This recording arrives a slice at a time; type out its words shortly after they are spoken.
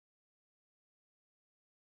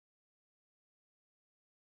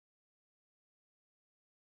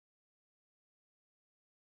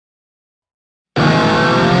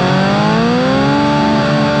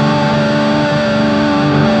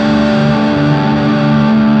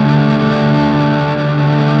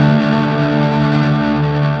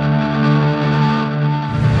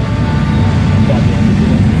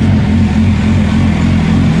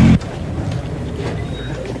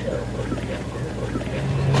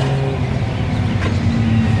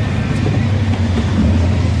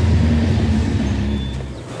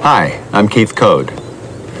Hi, I'm Keith Code.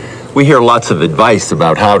 We hear lots of advice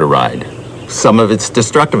about how to ride. Some of it's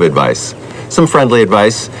destructive advice, some friendly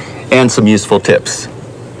advice, and some useful tips.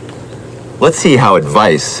 Let's see how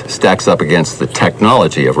advice stacks up against the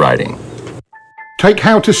technology of riding. Take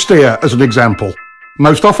how to steer as an example.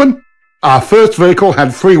 Most often, our first vehicle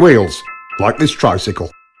had 3 wheels, like this tricycle.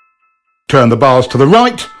 Turn the bars to the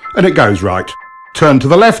right, and it goes right. Turn to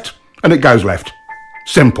the left, and it goes left.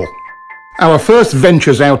 Simple. Our first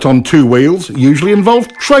ventures out on 2 wheels usually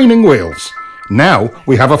involved training wheels. Now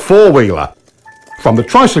we have a 4-wheeler. From the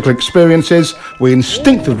tricycle experiences, we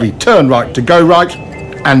instinctively turn right to go right,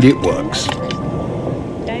 and it works.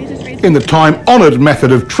 In the time-honoured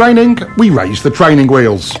method of training, we raise the training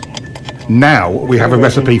wheels. Now we have a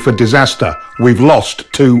recipe for disaster. We've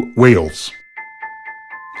lost 2 wheels.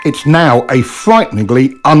 It's now a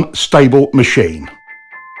frighteningly unstable machine.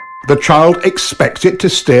 The child expects it to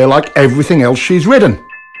steer like everything else she's ridden.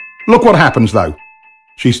 Look what happens though.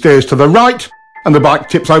 She steers to the right and the bike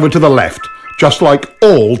tips over to the left, just like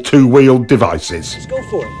all 2-wheeled devices. Let's go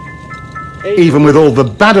for it. Even with all the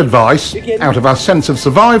bad advice, out of our sense of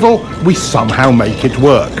survival, we somehow make it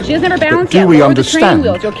work. She has never balanced but do yet. we Lower understand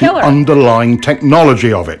the underlying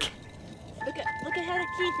technology of it? Look at how to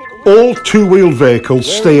keep it. All 2-wheeled vehicles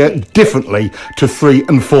steer differently to 3-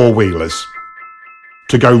 and 4-wheelers.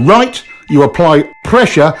 To go right, you apply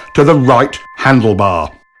pressure to the right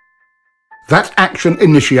handlebar. That action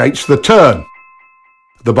initiates the turn.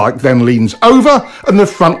 The bike then leans over and the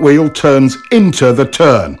front wheel turns into the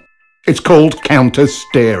turn. It's called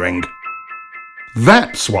counter-steering.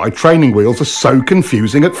 That's why training wheels are so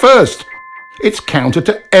confusing at first. It's counter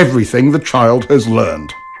to everything the child has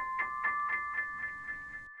learned.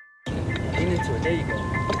 There you go.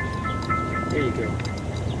 There you go.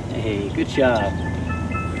 Hey, good job.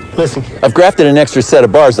 Listen, I've grafted an extra set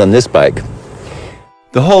of bars on this bike.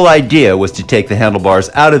 The whole idea was to take the handlebars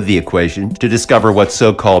out of the equation to discover what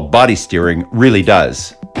so-called body steering really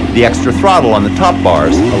does. The extra throttle on the top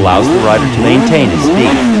bars allows the rider to maintain his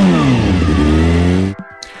speed.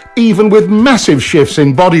 Even with massive shifts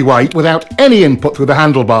in body weight without any input through the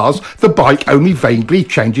handlebars, the bike only vaguely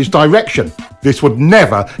changes direction. This would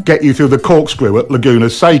never get you through the corkscrew at Laguna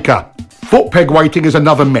Seca. Foot peg weighting is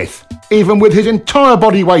another myth. Even with his entire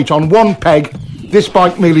body weight on one peg, this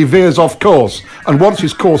bike merely veers off course, and once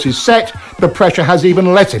his course is set, the pressure has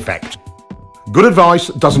even less effect. Good advice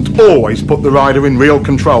doesn't always put the rider in real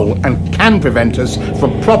control and can prevent us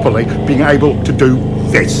from properly being able to do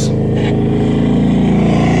this.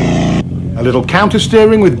 A little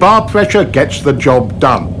counter-steering with bar pressure gets the job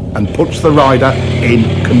done and puts the rider in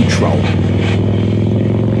control.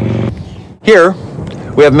 Here,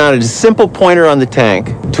 we have mounted a simple pointer on the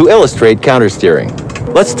tank to illustrate counter-steering.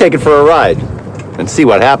 Let's take it for a ride and see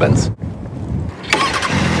what happens.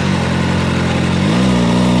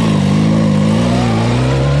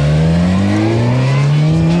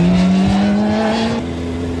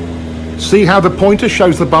 See how the pointer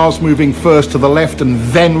shows the bars moving first to the left and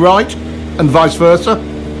then right, and vice versa?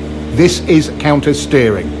 This is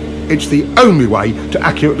counter-steering. It's the only way to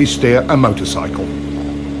accurately steer a motorcycle.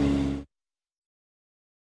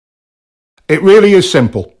 It really is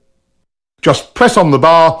simple. Just press on the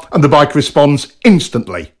bar and the bike responds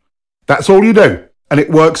instantly. That's all you do, and it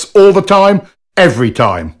works all the time, every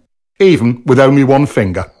time, even with only one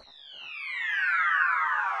finger.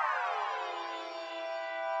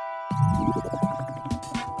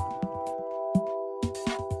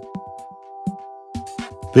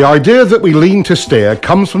 The idea that we lean to steer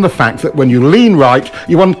comes from the fact that when you lean right,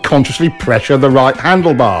 you unconsciously pressure the right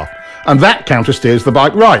handlebar, and that counter-steers the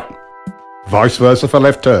bike right. Vice versa for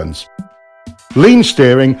left turns. Lean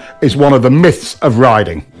steering is one of the myths of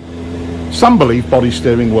riding. Some believe body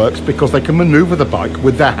steering works because they can maneuver the bike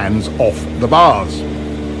with their hands off the bars.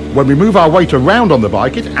 When we move our weight around on the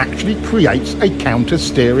bike, it actually creates a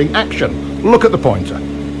counter-steering action. Look at the pointer.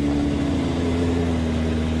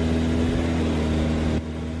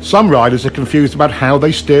 Some riders are confused about how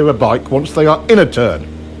they steer a bike once they are in a turn.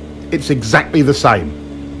 It's exactly the same.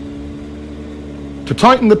 To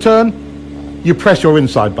tighten the turn, you press your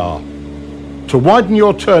inside bar. To widen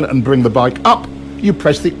your turn and bring the bike up, you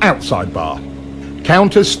press the outside bar.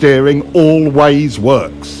 Counter-steering always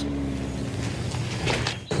works.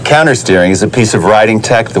 Counter-steering is a piece of riding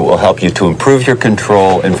tech that will help you to improve your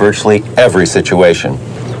control in virtually every situation.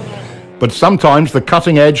 But sometimes the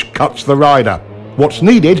cutting edge cuts the rider. What's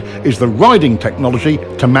needed is the riding technology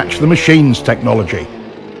to match the machine's technology.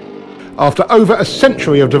 After over a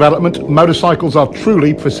century of development, motorcycles are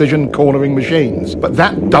truly precision cornering machines. But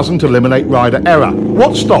that doesn't eliminate rider error.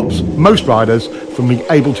 What stops most riders from being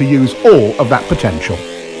able to use all of that potential?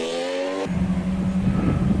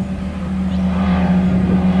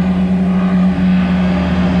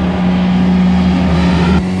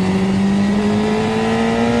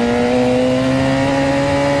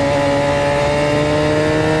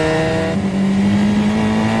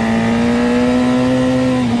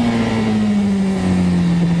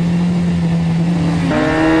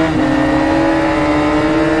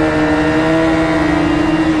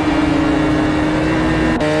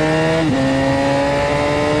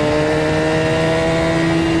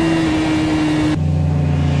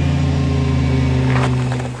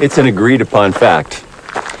 It's an agreed upon fact.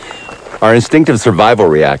 Our instinctive survival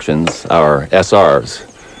reactions, our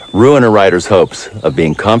SRs, ruin a rider's hopes of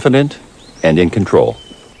being confident and in control.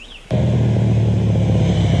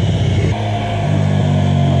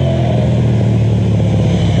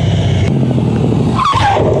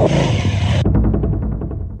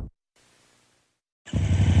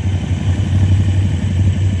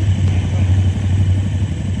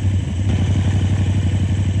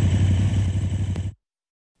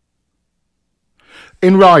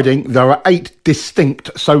 In riding, there are 8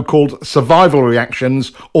 distinct so-called survival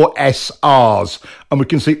reactions, or SRs, and we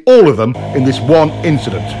can see all of them in this one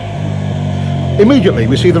incident. Immediately,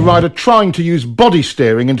 we see the rider trying to use body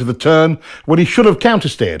steering into the turn when he should have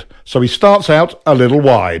countersteered, so he starts out a little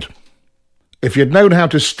wide. If you'd known how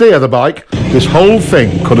to steer the bike, this whole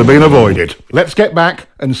thing could have been avoided. Let's get back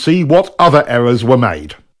and see what other errors were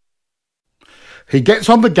made. He gets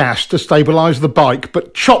on the gas to stabilise the bike,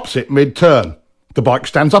 but chops it mid-turn. The bike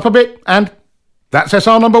stands up a bit, and that's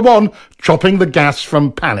SR number 1, chopping the gas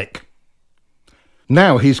from panic.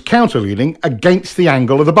 Now he's counter-leaning against the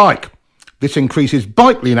angle of the bike. This increases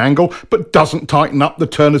bike lean angle, but doesn't tighten up the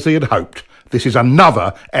turn as he had hoped. This is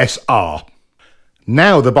another SR.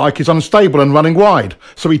 Now the bike is unstable and running wide,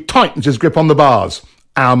 so he tightens his grip on the bars,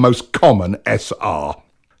 our most common SR.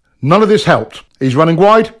 None of this helped. He's running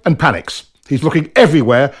wide and panics. He's looking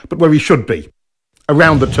everywhere but where he should be.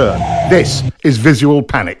 Around the turn. This is visual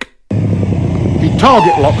panic. He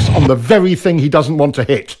target locks on the very thing he doesn't want to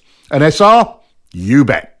hit. An SR? You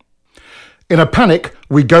bet. In a panic,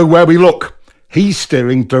 we go where we look. He's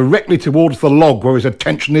steering directly towards the log where his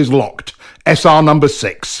attention is locked. SR number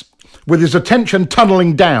 6. With his attention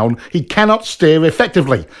tunnelling down, he cannot steer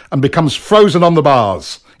effectively and becomes frozen on the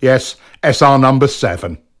bars. Yes, SR number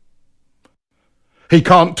 7. He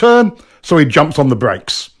can't turn, so he jumps on the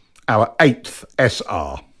brakes. Our 8th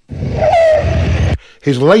SR.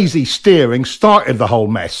 His lazy steering started the whole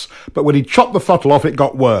mess, but when he chopped the throttle off, it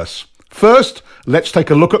got worse. First, let's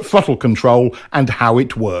take a look at throttle control and how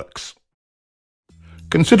it works.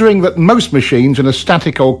 Considering that most machines in a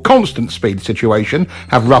static or constant speed situation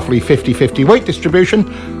have roughly 50-50 weight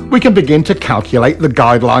distribution, we can begin to calculate the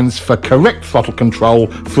guidelines for correct throttle control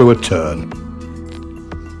through a turn.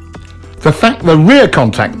 The fact the rear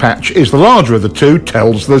contact patch is the larger of the two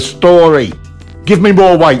tells the story. Give me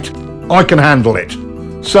more weight, I can handle it.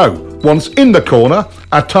 So, once in the corner,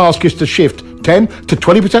 our task is to shift 10 to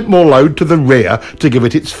 20% more load to the rear to give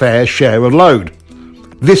it its fair share of load.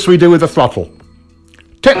 This we do with the throttle.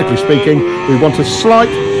 Technically speaking, we want a slight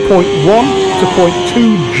 0.1 to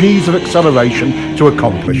 0.2 Gs of acceleration to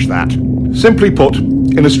accomplish that. Simply put,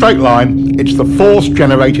 in a straight line, it's the force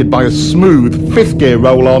generated by a smooth 5th gear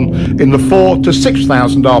roll-on in the 4,000 to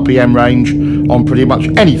 6,000 RPM range on pretty much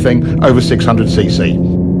anything over 600cc.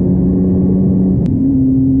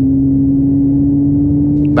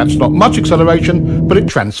 That's not much acceleration, but it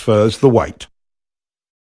transfers the weight.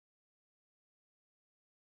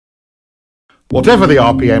 Whatever the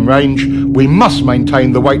RPM range, we must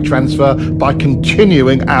maintain the weight transfer by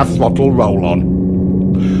continuing our throttle roll-on.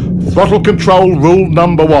 Throttle control rule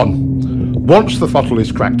number 1. Once the throttle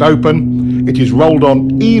is cracked open, it is rolled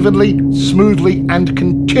on evenly, smoothly and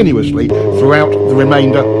continuously throughout the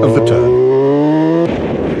remainder of the turn.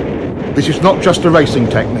 This is not just a racing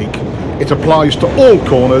technique, it applies to all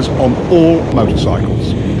corners on all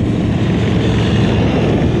motorcycles.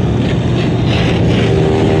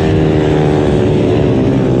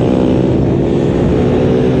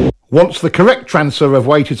 Once the correct transfer of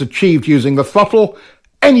weight is achieved using the throttle,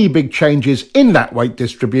 any big changes in that weight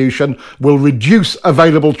distribution will reduce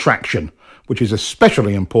available traction, which is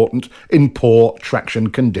especially important in poor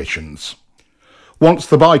traction conditions. Once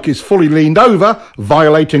the bike is fully leaned over,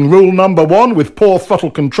 violating rule number 1 with poor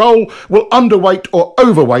throttle control will underweight or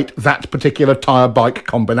overweight that particular tyre bike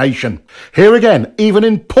combination. Here again, even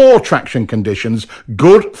in poor traction conditions,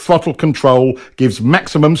 good throttle control gives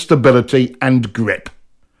maximum stability and grip.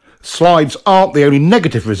 Slides aren't the only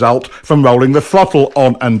negative result from rolling the throttle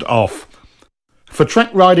on and off. For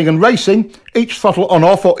track riding and racing, each throttle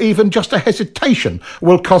on-off or even just a hesitation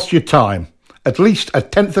will cost you time, at least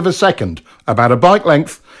 1/10 of a second, about a bike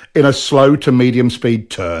length, in a slow to medium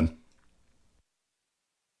speed turn.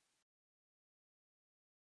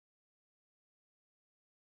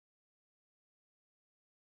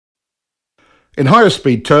 In higher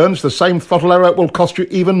speed turns, the same throttle error will cost you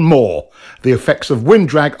even more. The effects of wind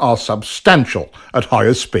drag are substantial at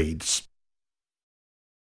higher speeds.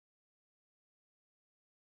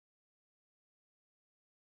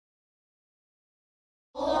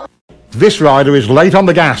 This rider is late on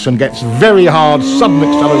the gas and gets very hard sudden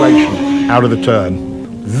acceleration out of the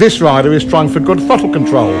turn. This rider is trying for good throttle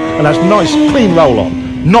control and has nice clean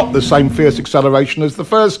roll-on, not the same fierce acceleration as the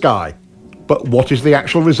first guy. But what is the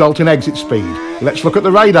actual result in exit speed? Let's look at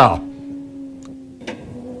the radar.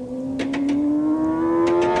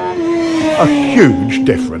 A huge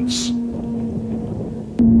difference.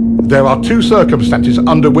 There are two circumstances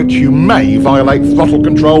under which you may violate throttle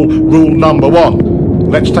control rule number 1.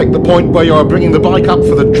 Let's take the point where you are bringing the bike up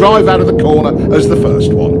for the drive out of the corner as the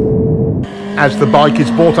first one. As the bike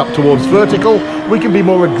is brought up towards vertical, we can be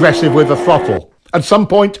more aggressive with the throttle. At some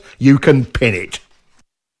point, you can pin it.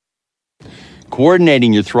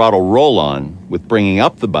 Coordinating your throttle roll-on with bringing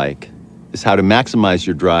up the bike is how to maximize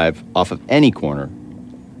your drive off of any corner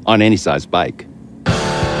on any size bike.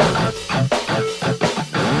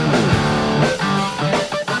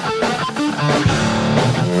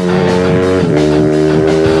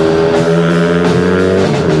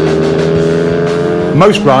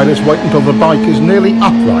 Most riders wait until the bike is nearly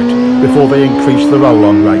upright before they increase the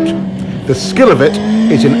roll-on rate. The skill of it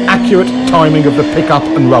is in accurate timing of the pick-up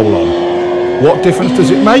and roll-on. What difference does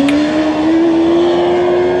it make?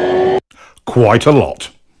 Quite a lot.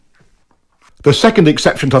 The second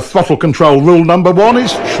exception to throttle control rule number 1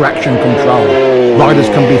 is traction control. Riders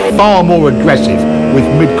can be far more aggressive with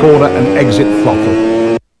mid-corner and exit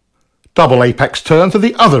throttle. Double apex turns are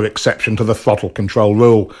the other exception to the throttle control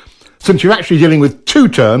rule. Since you're actually dealing with 2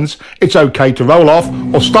 turns, it's okay to roll off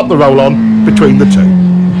or stop the roll-on between the 2.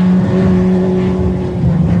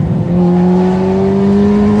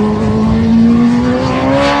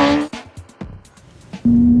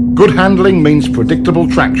 Good handling means predictable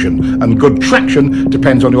traction, and good traction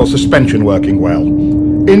depends on your suspension working well.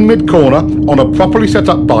 In mid-corner, on a properly set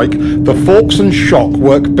up bike, the forks and shock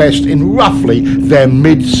work best in roughly their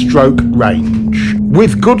mid-stroke range.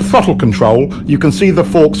 With good throttle control, you can see the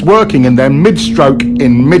forks working in their mid-stroke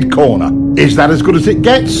in mid-corner. Is that as good as it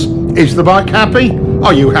gets? Is the bike happy?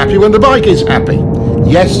 Are you happy when the bike is happy?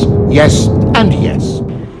 Yes, yes, and yes.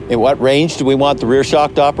 In what range do we want the rear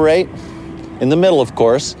shock to operate? In the middle, of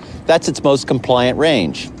course. That's its most compliant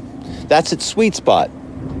range. That's its sweet spot,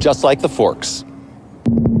 just like the forks.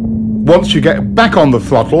 Once you get back on the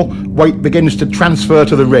throttle, weight begins to transfer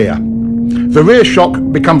to the rear. The rear shock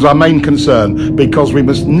becomes our main concern because we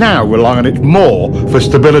must now rely on it more for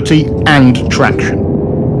stability and traction.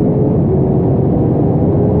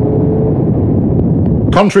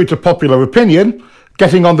 Contrary to popular opinion,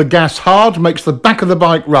 getting on the gas hard makes the back of the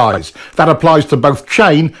bike rise. That applies to both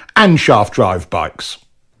chain and shaft drive bikes.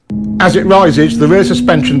 As it rises, the rear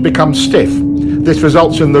suspension becomes stiff. This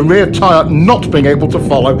results in the rear tyre not being able to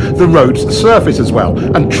follow the road's surface as well,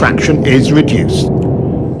 and traction is reduced.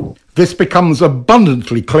 This becomes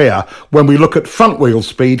abundantly clear when we look at front wheel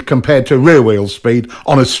speed compared to rear wheel speed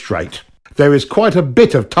on a straight. There is quite a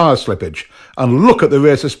bit of tyre slippage, and look at the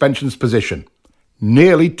rear suspension's position.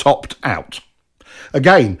 Nearly topped out.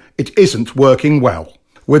 Again, it isn't working well.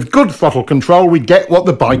 With good throttle control, we get what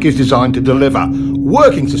the bike is designed to deliver: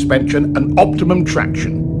 working suspension and optimum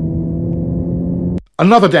traction.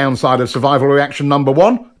 Another downside of survival reaction number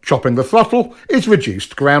 1, chopping the throttle, is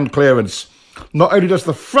reduced ground clearance. Not only does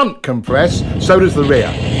the front compress, so does the rear,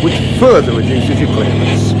 which further reduces your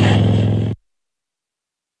clearance.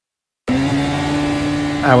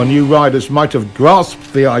 Our new riders might have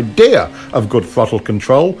grasped the idea of good throttle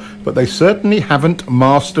control, but they certainly haven't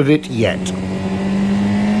mastered it yet.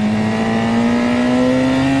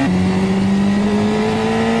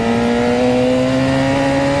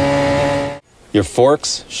 Your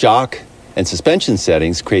forks, shock, and suspension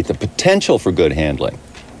settings create the potential for good handling.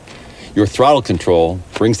 Your throttle control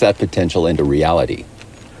brings that potential into reality.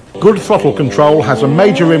 Good throttle control has a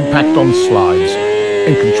major impact on slides.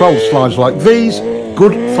 In controlled slides like these,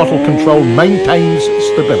 good throttle control maintains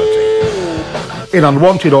stability. In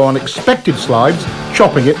unwanted or unexpected slides,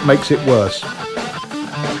 chopping it makes it worse.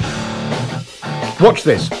 Watch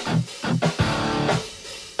this.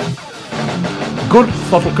 Good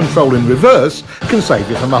throttle control in reverse can save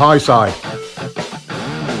you from the high side.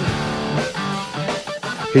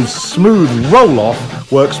 His smooth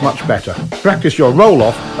roll-off works much better. Practice your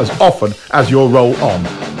roll-off as often as your roll-on.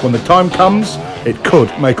 When the time comes, it could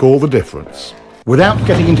make all the difference. Without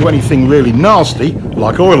getting into anything really nasty,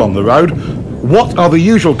 like oil on the road, what are the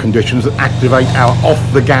usual conditions that activate our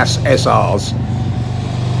off-the-gas SRs?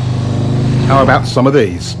 How about some of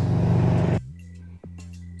these?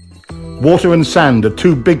 Water and sand are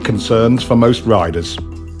 2 big concerns for most riders.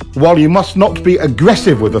 While you must not be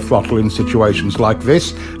aggressive with the throttle in situations like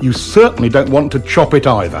this, you certainly don't want to chop it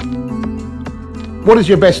either. What is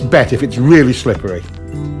your best bet if it's really slippery?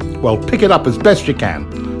 Well, pick it up as best you can.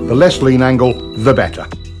 The less lean angle, the better.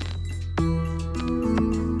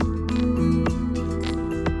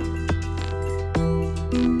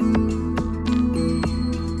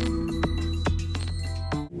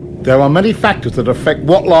 There are many factors that affect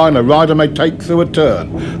what line a rider may take through a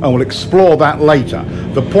turn, and we'll explore that later.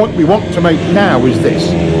 The point we want to make now is this: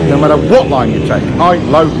 no matter what line you take, high,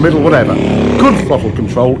 low, middle, whatever, good throttle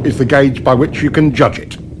control is the gauge by which you can judge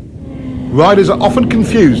it. Riders are often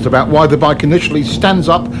confused about why the bike initially stands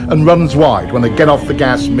up and runs wide when they get off the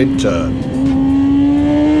gas mid-turn.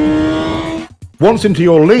 Once into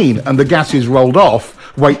your lean and the gas is rolled off,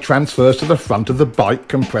 weight transfers to the front of the bike,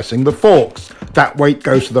 compressing the forks. That weight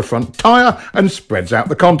goes to the front tyre and spreads out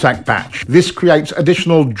the contact patch. This creates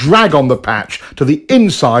additional drag on the patch to the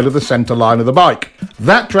inside of the centre line of the bike.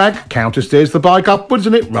 That drag countersteers the bike upwards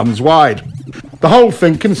and it runs wide. The whole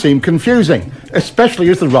thing can seem confusing, especially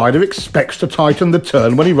as the rider expects to tighten the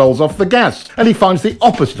turn when he rolls off the gas, and he finds the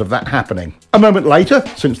opposite of that happening. A moment later,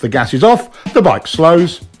 since the gas is off, the bike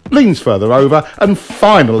slows, leans further over, and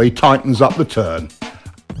finally tightens up the turn.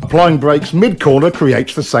 Applying brakes mid-corner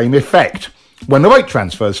creates the same effect. When the weight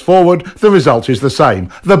transfers forward, the result is the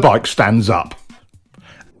same. The bike stands up.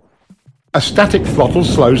 A static throttle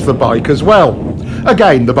slows the bike as well.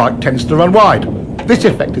 Again, the bike tends to run wide. This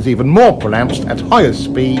effect is even more pronounced at higher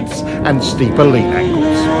speeds and steeper lean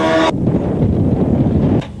angles.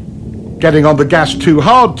 Getting on the gas too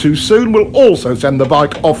hard too soon will also send the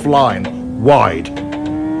bike offline, wide.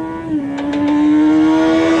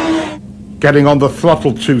 Getting on the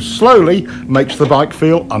throttle too slowly makes the bike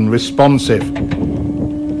feel unresponsive.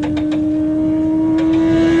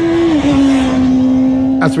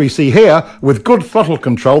 As we see here, with good throttle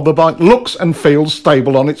control, the bike looks and feels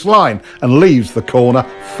stable on its line and leaves the corner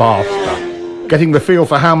faster. Getting the feel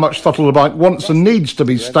for how much throttle the bike wants and needs to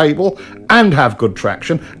be stable and have good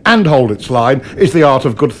traction and hold its line is the art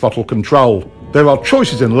of good throttle control. There are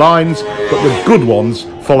choices in lines, but the good ones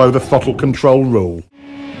follow the throttle control rule.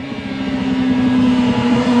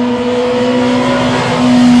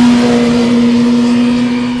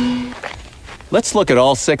 Let's look at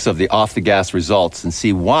all 6 of the off-the-gas results and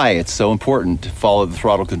see why it's so important to follow the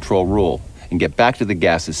throttle control rule and get back to the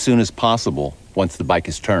gas as soon as possible once the bike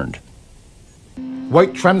is turned.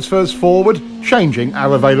 Weight transfers forward, changing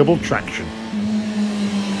our available traction.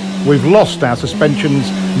 We've lost our suspension's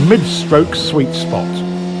mid-stroke sweet spot.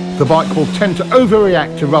 The bike will tend to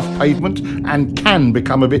overreact to rough pavement and can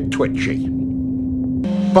become a bit twitchy.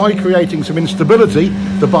 By creating some instability,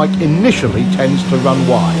 the bike initially tends to run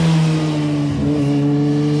wide.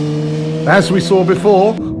 As we saw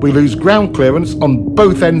before, we lose ground clearance on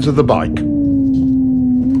both ends of the bike.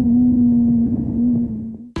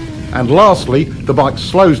 And lastly, the bike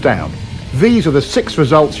slows down. These are the 6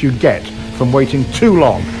 results you get from waiting too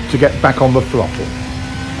long to get back on the throttle.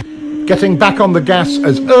 Getting back on the gas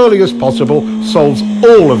as early as possible solves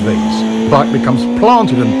all of these. The bike becomes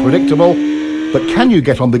planted and predictable, but can you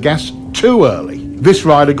get on the gas too early? This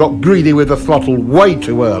rider got greedy with the throttle way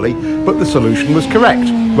too early, but the solution was correct.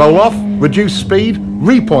 Roll off, reduce speed,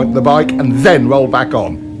 repoint the bike, and then roll back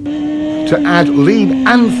on. To add lean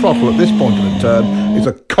and throttle at this point of the turn is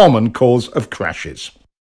a common cause of crashes.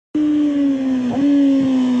 But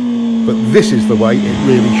this is the way it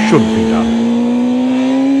really should be done.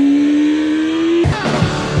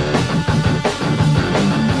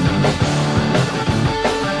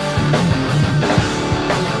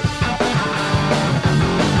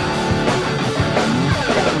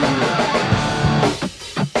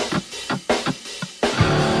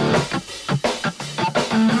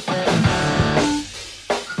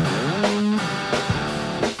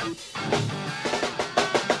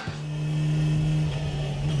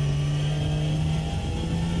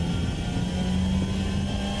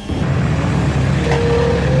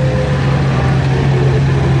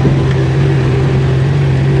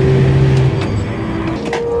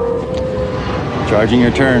 Charging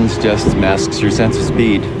your turns just masks your sense of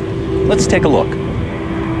speed. Let's take a look.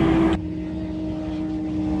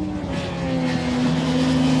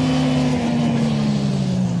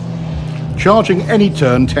 Charging any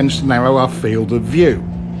turn tends to narrow our field of view.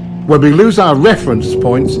 When we lose our reference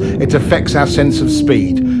points, it affects our sense of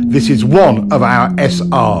speed. This is one of our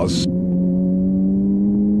SRs.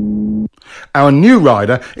 Our new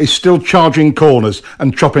rider is still charging corners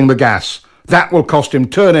and chopping the gas. That will cost him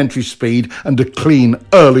turn entry speed and a clean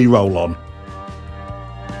early roll-on.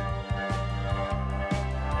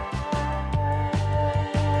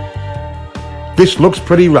 This looks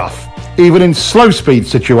pretty rough. Even in slow speed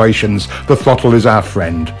situations, the throttle is our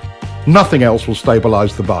friend. Nothing else will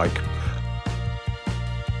stabilise the bike.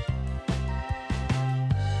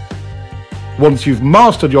 Once you've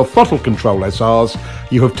mastered your throttle control SRs,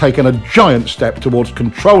 you have taken a giant step towards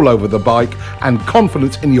control over the bike and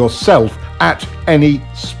confidence in yourself at any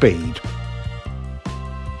speed.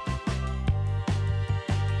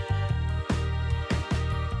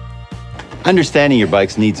 Understanding your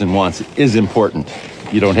bike's needs and wants is important.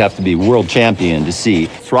 You don't have to be world champion to see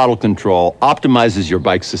throttle control optimizes your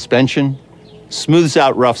bike's suspension, smooths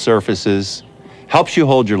out rough surfaces, helps you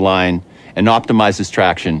hold your line, and optimizes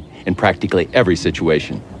traction in practically every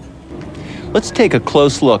situation. Let's take a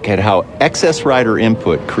close look at how excess rider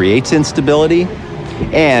input creates instability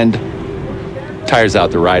and tires out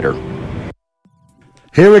the rider.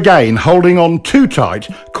 Here again, holding on too tight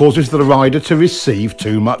causes the rider to receive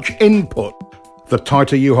too much input. The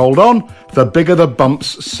tighter you hold on, the bigger the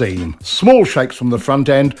bumps seem. Small shakes from the front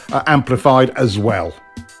end are amplified as well.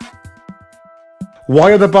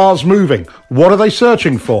 Why are the bars moving? What are they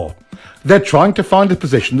searching for? They're trying to find a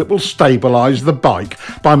position that will stabilise the bike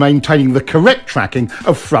by maintaining the correct tracking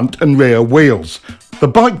of front and rear wheels. The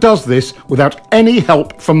bike does this without any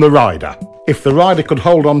help from the rider. If the rider could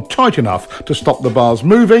hold on tight enough to stop the bars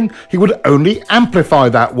moving, he would only amplify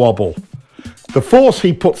that wobble. The force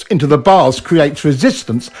he puts into the bars creates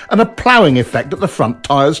resistance and a ploughing effect at the front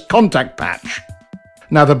tyre's contact patch.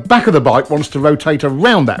 Now the back of the bike wants to rotate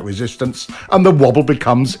around that resistance and the wobble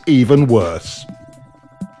becomes even worse.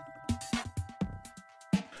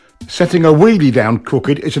 Setting a wheelie down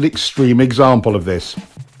crooked is an extreme example of this.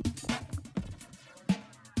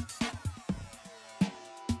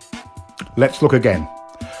 Let's look again.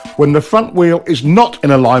 When the front wheel is not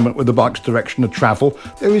in alignment with the bike's direction of travel,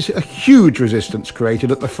 there is a huge resistance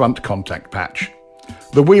created at the front contact patch.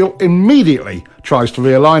 The wheel immediately tries to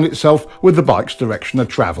realign itself with the bike's direction of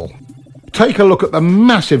travel. Take a look at the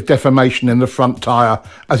massive deformation in the front tyre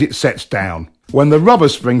as it sets down. When the rubber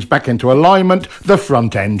springs back into alignment, the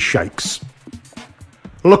front end shakes.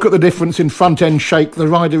 Look at the difference in front end shake the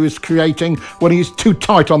rider is creating when he is too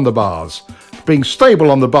tight on the bars. Being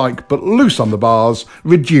stable on the bike but loose on the bars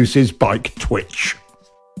reduces bike twitch.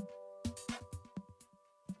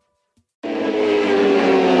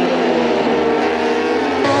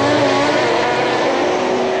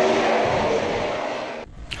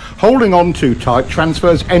 Holding on too tight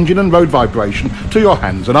transfers engine and road vibration to your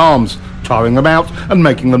hands and arms, tiring them out and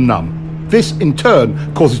making them numb. This in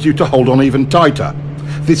turn causes you to hold on even tighter.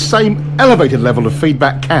 This same elevated level of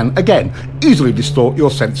feedback can, again, easily distort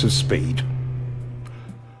your sense of speed.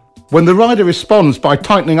 When the rider responds by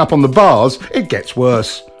tightening up on the bars, it gets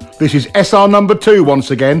worse. This is SR number 2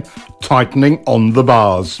 once again, tightening on the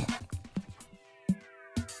bars.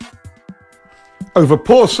 Over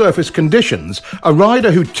poor surface conditions, a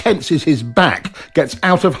rider who tenses his back gets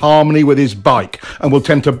out of harmony with his bike and will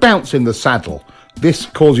tend to bounce in the saddle. This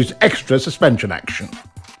causes extra suspension action.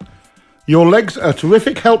 Your legs are a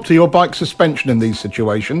terrific help to your bike suspension in these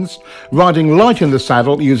situations. Riding light in the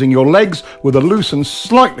saddle using your legs with a loose and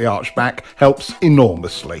slightly arched back helps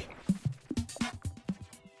enormously.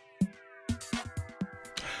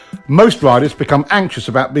 Most riders become anxious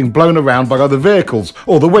about being blown around by other vehicles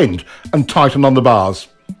or the wind and tighten on the bars.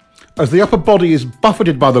 As the upper body is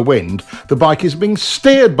buffeted by the wind, the bike is being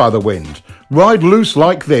steered by the wind. Ride loose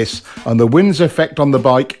like this and the wind's effect on the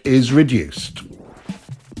bike is reduced.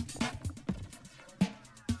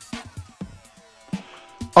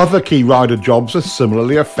 Other key rider jobs are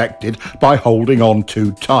similarly affected by holding on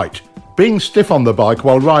too tight. Being stiff on the bike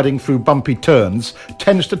while riding through bumpy turns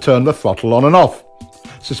tends to turn the throttle on and off.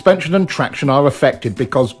 Suspension and traction are affected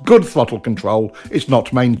because good throttle control is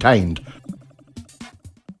not maintained.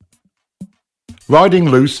 Riding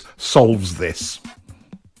loose solves this.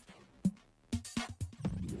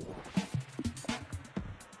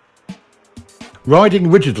 Riding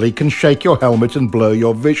rigidly can shake your helmet and blur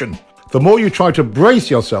your vision. The more you try to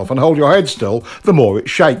brace yourself and hold your head still, the more it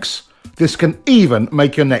shakes. This can even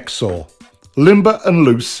make your neck sore. Limber and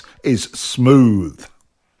loose is smooth.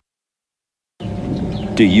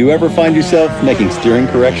 Do you ever find yourself making steering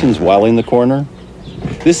corrections while in the corner?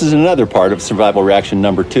 This is another part of survival reaction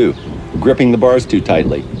number 2, gripping the bars too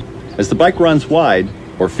tightly. As the bike runs wide,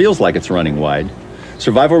 or feels like it's running wide,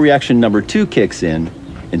 survival reaction number 2 kicks in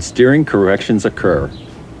and steering corrections occur.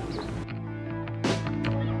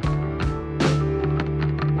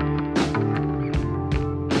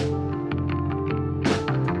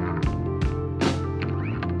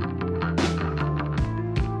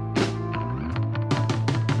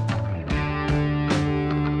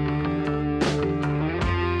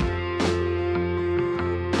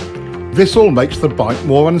 This all makes the bike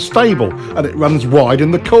more unstable and it runs wide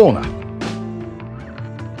in the corner.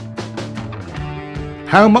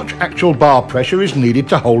 How much actual bar pressure is needed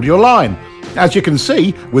to hold your line? As you can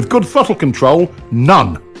see, with good throttle control,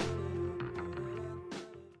 none.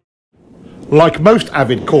 Like most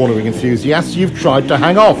avid cornering enthusiasts, you've tried to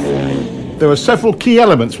hang off. There are several key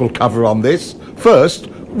elements we'll cover on this. First,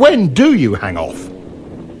 when do you hang off?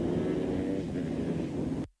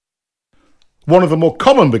 One of the more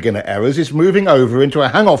common beginner errors is moving over into a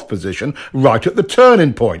hang-off position right at the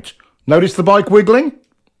turning point. Notice the bike wiggling?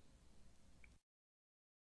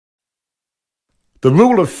 The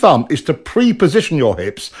rule of thumb is to pre-position your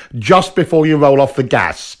hips just before you roll off the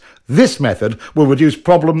gas. This method will reduce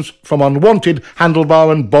problems from unwanted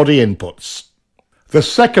handlebar and body inputs. The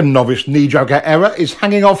second novice knee-jogger error is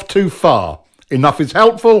hanging off too far. Enough is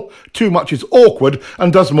helpful, too much is awkward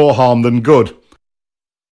and does more harm than good.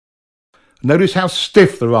 Notice how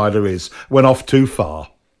stiff the rider is when off too far.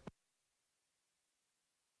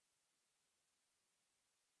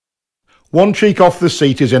 One cheek off the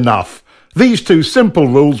seat is enough. These two simple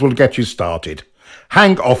rules will get you started.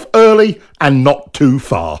 Hang off early and not too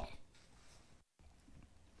far.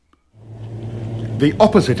 The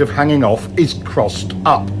opposite of hanging off is crossed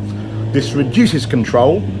up. This reduces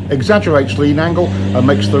control, exaggerates lean angle and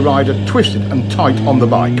makes the rider twisted and tight on the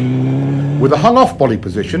bike. With a hung-off body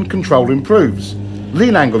position, control improves.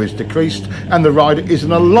 Lean angle is decreased and the rider is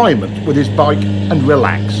in alignment with his bike and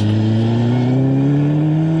relaxed.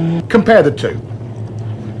 Compare the two.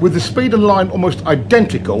 With the speed and line almost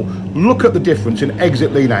identical, look at the difference in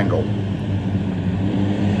exit lean angle.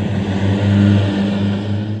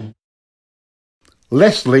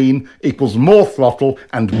 Less lean equals more throttle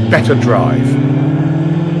and better drive.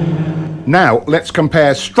 Now let's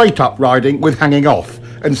compare straight up riding with hanging off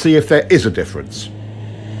and see if there is a difference.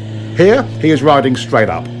 Here he is riding straight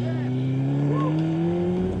up.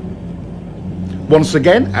 Once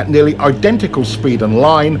again, at nearly identical speed and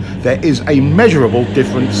line, there is a measurable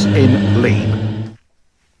difference in lean.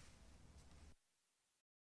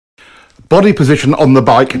 Body position on the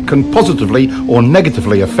bike can positively or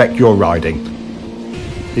negatively affect your riding.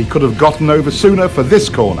 He could have gotten over sooner for this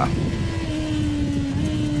corner.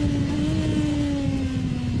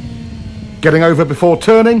 Getting over before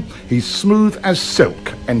turning, he's smooth as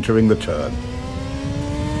silk entering the turn.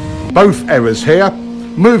 Both errors here,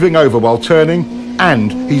 moving over while turning,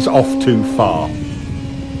 and he's off too far.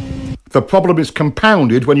 The problem is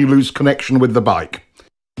compounded when you lose connection with the bike.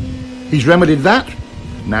 He's remedied that.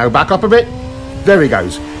 Now back up a bit. There he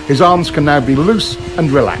goes. His arms can now be loose and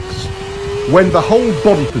relaxed. When the whole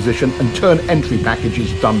body position and turn entry package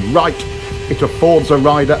is done right, it affords a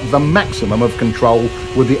rider the maximum of control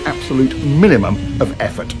with the absolute minimum of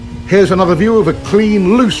effort. Here's another view of a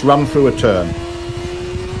clean, loose run through a turn.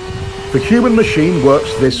 The human machine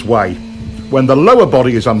works this way. When the lower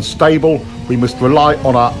body is unstable, we must rely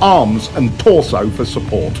on our arms and torso for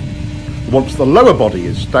support. Once the lower body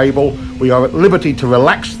is stable, we are at liberty to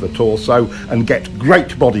relax the torso and get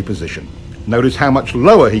great body position. Notice how much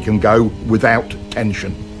lower he can go without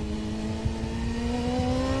tension.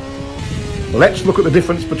 Let's look at the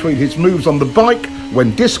difference between his moves on the bike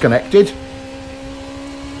when disconnected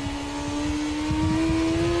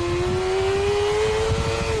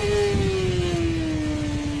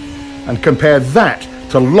and compare that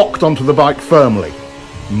to locked onto the bike firmly.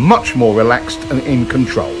 Much more relaxed and in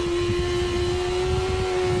control.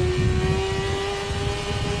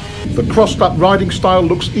 The crossed up riding style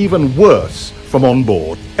looks even worse from on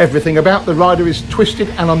board. Everything about the rider is twisted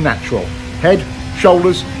and unnatural. Head,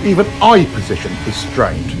 shoulders, even eye position is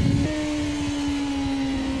strained.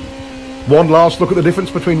 One last look at the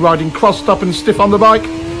difference between riding crossed up and stiff on the bike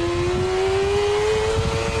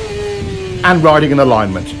and riding in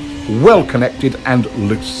alignment, well connected and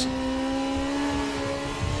loose.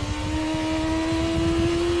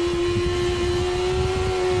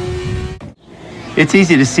 It's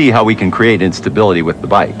easy to see how we can create instability with the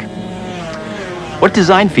bike. What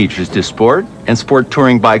design features do sport and sport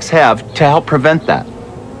touring bikes have to help prevent that?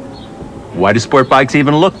 Why do sport bikes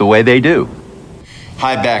even look the way they do?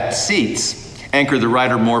 High-backed seats anchor the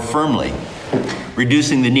rider more firmly,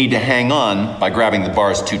 reducing the need to hang on by grabbing the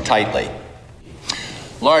bars too tightly.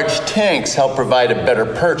 Large tanks help provide a better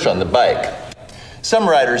perch on the bike. Some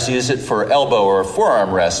riders use it for elbow or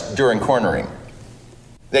forearm rest during cornering.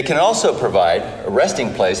 They can also provide a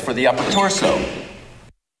resting place for the upper torso.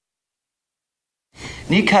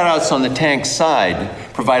 Knee cutouts on the tank's side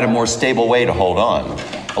provide a more stable way to hold on,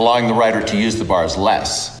 allowing the rider to use the bars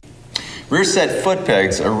less. Rear set foot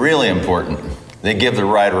pegs are really important. They give the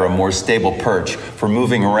rider a more stable perch for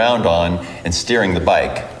moving around on and steering the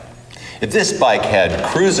bike. If this bike had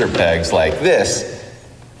cruiser pegs like this,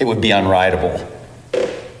 it would be unrideable.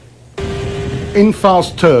 In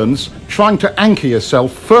fast turns, trying to anchor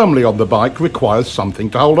yourself firmly on the bike requires something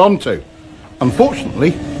to hold on to.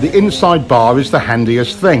 Unfortunately, the inside bar is the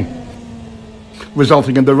handiest thing,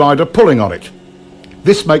 resulting in the rider pulling on it.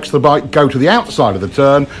 This makes the bike go to the outside of the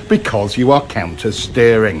turn because you are counter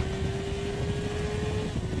steering.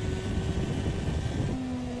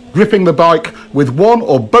 Gripping the bike with one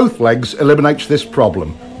or both legs eliminates this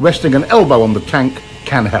problem. Resting an elbow on the tank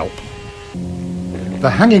can help. The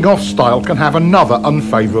hanging off style can have another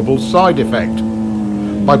unfavourable side effect.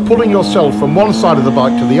 By pulling yourself from one side of the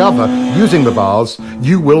bike to the other using the bars,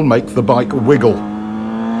 you will make the bike wiggle.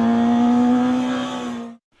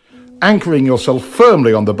 Anchoring yourself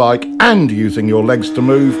firmly on the bike and using your legs to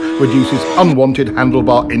move reduces unwanted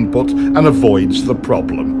handlebar input and avoids the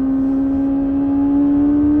problem.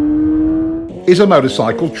 Is a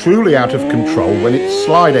motorcycle truly out of control when it's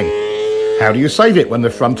sliding? How do you save it when the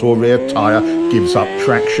front or rear tyre gives up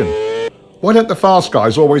traction? Why don't the fast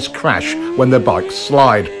guys always crash when their bikes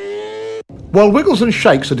slide? While wiggles and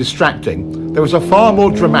shakes are distracting, there is a far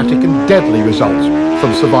more dramatic and deadly result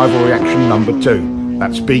from survival reaction number 2.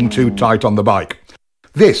 That's being too tight on the bike.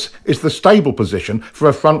 This is the stable position for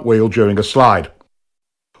a front wheel during a slide.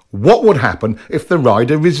 What would happen if the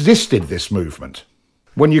rider resisted this movement?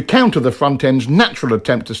 When you counter the front end's natural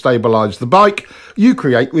attempt to stabilise the bike, you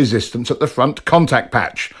create resistance at the front contact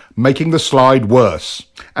patch, making the slide worse,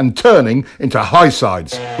 and turning into high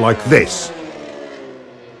sides like this.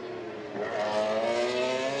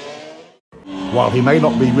 While he may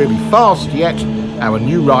not be really fast yet, our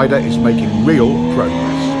new rider is making real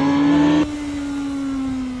progress.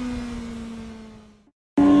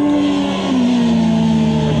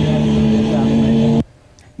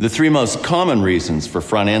 The three most common reasons for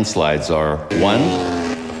front end slides are 1,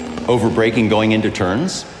 overbraking going into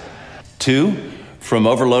turns. 2, from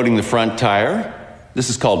overloading the front tire. This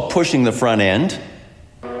is called pushing the front end.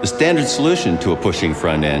 The standard solution to a pushing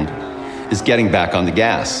front end is getting back on the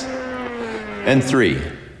gas. And 3,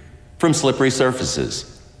 from slippery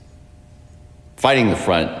surfaces. Fighting the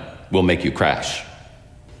front will make you crash.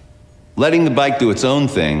 Letting the bike do its own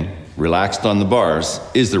thing, relaxed on the bars,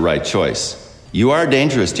 is the right choice. You are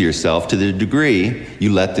dangerous to yourself to the degree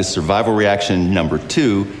you let this survival reaction number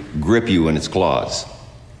 2 grip you in its claws.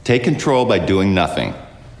 Take control by doing nothing.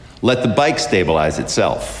 Let the bike stabilize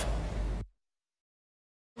itself.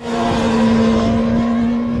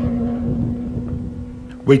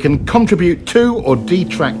 We can contribute to or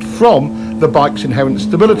detract from the bike's inherent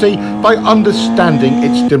stability by understanding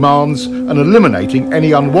its demands and eliminating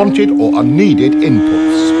any unwanted or unneeded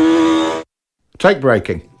inputs. Take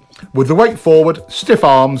braking. With the weight forward, stiff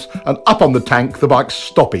arms and up on the tank, the bike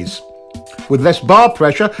stoppies. With less bar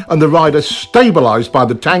pressure and the rider stabilised by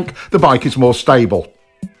the tank, the bike is more stable.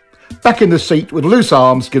 Back in the seat with loose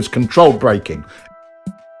arms gives controlled braking.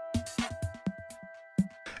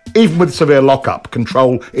 Even with severe lock-up,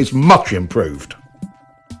 control is much improved.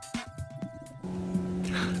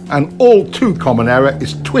 An all too common error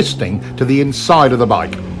is twisting to the inside of the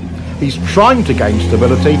bike. He's trying to gain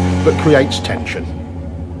stability but creates tension.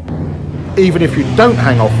 Even if you don't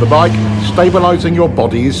hang off the bike, stabilising your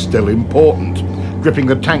body is still important. Gripping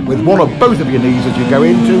the tank with one or both of your knees as you go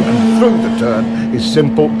into and through the turn is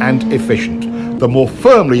simple and efficient. The more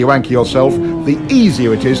firmly you anchor yourself, the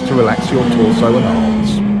easier it is to relax your torso and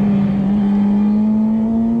arms.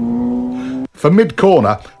 For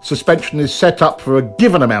mid-corner, suspension is set up for a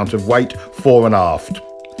given amount of weight fore and aft.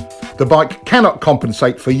 The bike cannot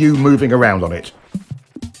compensate for you moving around on it.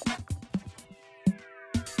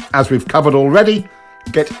 As we've covered already,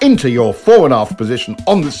 get into your fore and aft position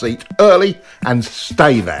on the seat early and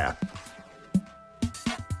stay there.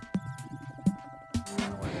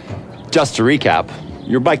 Just to recap,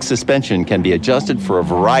 your bike's suspension can be adjusted for a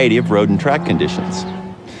variety of road and track conditions,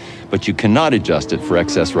 but you cannot adjust it for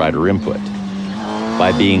excess rider input.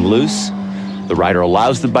 By being loose, the rider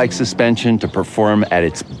allows the bike's suspension to perform at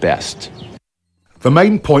its best. The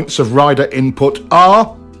main points of rider input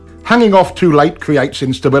are: hanging off too late creates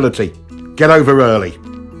instability. Get over early.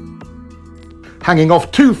 Hanging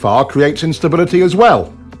off too far creates instability as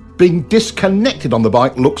well. Being disconnected on the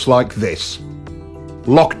bike looks like this.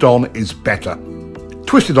 Locked on is better.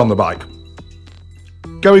 Twisted on the bike.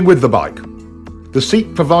 Going with the bike. The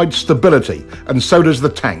seat provides stability and so does the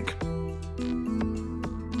tank.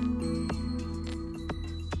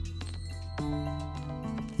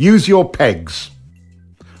 Use your pegs.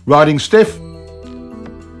 Riding stiff.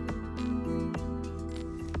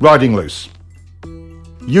 Riding loose.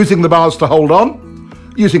 Using the bars to hold on,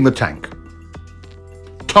 using the tank.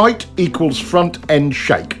 Tight equals front end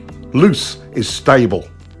shake. Loose is stable.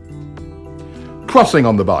 Crossing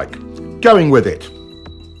on the bike, going with it.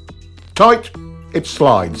 Tight, it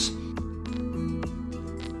slides.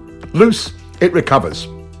 Loose, it recovers.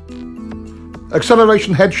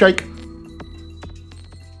 Acceleration head shake.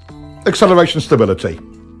 Acceleration stability.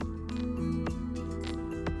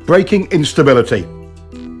 Braking instability.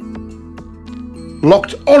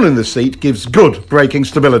 Locked on in the seat gives good braking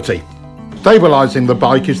stability. Stabilising the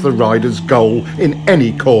bike is the rider's goal in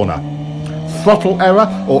any corner. Throttle error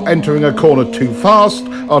or entering a corner too fast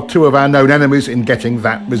are two of our known enemies in getting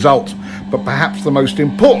that result. But perhaps the most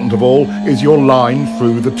important of all is your line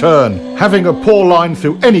through the turn. Having a poor line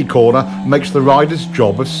through any corner makes the rider's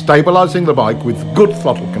job of stabilising the bike with good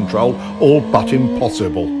throttle control all but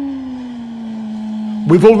impossible.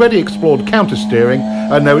 We've already explored counter-steering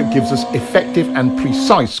and know it gives us effective and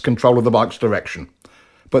precise control of the bike's direction.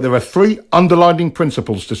 But there are three underlying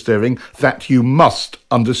principles to steering that you must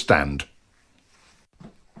understand.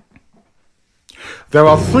 There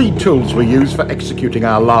are three tools we use for executing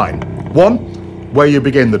our line. One, where you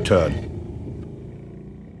begin the turn.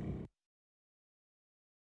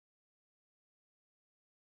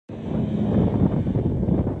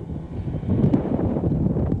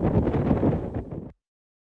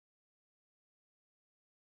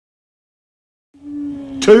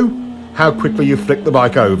 Two, how quickly you flick the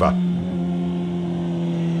bike over.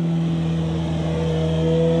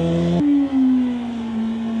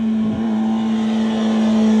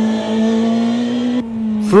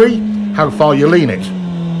 Three, how far you lean it.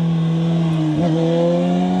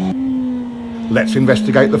 Let's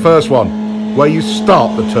investigate the first one, where you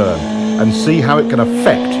start the turn and see how it can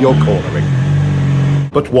affect your cornering.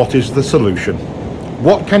 But what is the solution?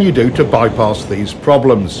 What can you do to bypass these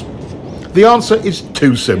problems? The answer is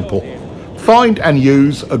too simple. Find and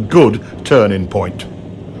use a good turn-in point.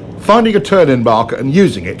 Finding a turn-in marker and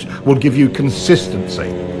using it will give you consistency.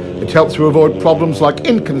 It helps you avoid problems like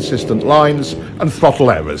inconsistent lines and throttle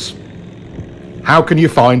errors. How can you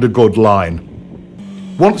find a good line?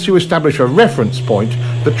 Once you establish a reference point,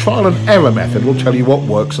 the trial and error method will tell you what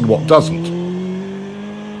works and what doesn't.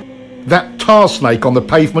 That tar snake on the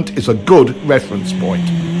pavement is a good reference point.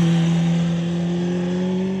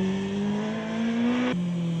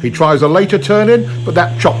 He tries a later turn-in, but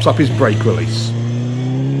that chops up his brake release.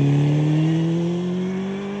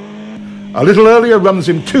 A little earlier runs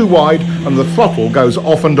him too wide and the throttle goes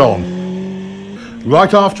off and on.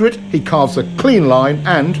 Right after it, he carves a clean line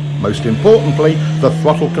and, most importantly, the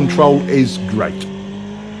throttle control is great.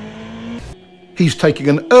 He's taking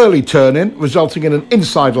an early turn-in, resulting in an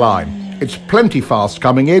inside line. It's plenty fast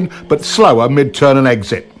coming in, but slower mid-turn and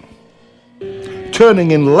exit.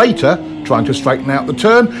 Turning in later, trying to straighten out the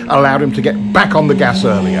turn, allowed him to get back on the gas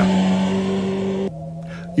earlier.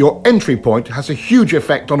 Your entry point has a huge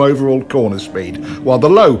effect on overall corner speed. While the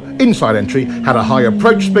low inside entry had a high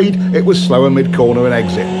approach speed, it was slower mid-corner and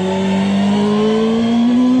exit.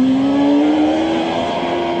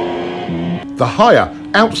 The higher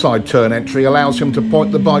outside turn entry allows him to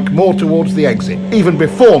point the bike more towards the exit. Even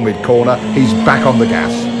before mid-corner, he's back on the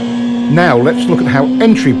gas. Now let's look at how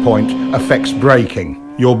entry point affects braking.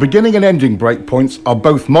 Your beginning and ending brake points are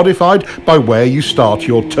both modified by where you start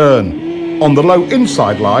your turn. On the low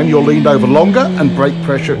inside line, you're leaned over longer and brake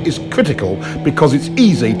pressure is critical because it's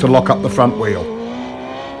easy to lock up the front wheel.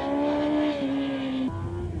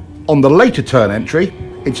 On the later turn entry,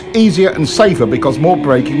 it's easier and safer because more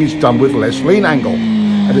braking is done with less lean angle,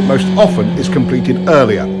 and it most often is completed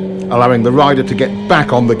earlier, allowing the rider to get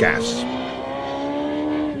back on the gas.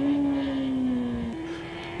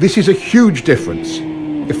 This is a huge difference.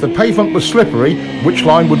 If the pavement was slippery, which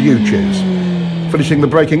line would you choose? Finishing the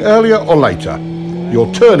braking earlier or later?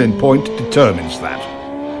 Your turn-in point determines that.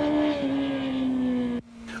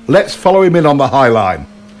 Let's follow him in on the high line.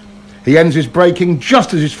 He ends his braking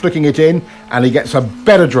just as he's flicking it in, and he gets a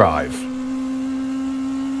better drive.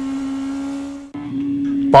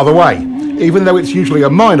 By the way, even though it's usually a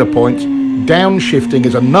minor point, downshifting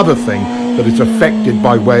is another thing that is affected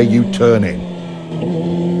by where you turn in.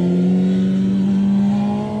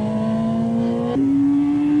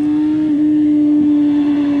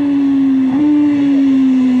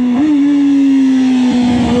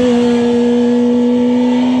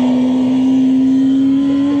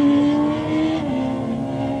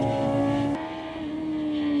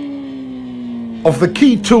 Of the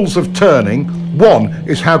key tools of turning, one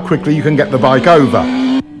is how quickly you can get the bike over.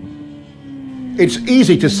 It's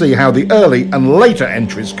easy to see how the early and later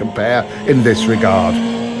entries compare in this regard.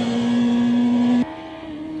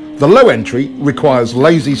 The low entry requires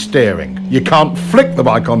lazy steering. You can't flick the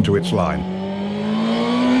bike onto its line.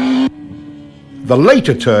 The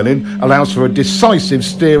later turn-in allows for a decisive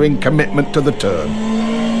steering commitment to the turn.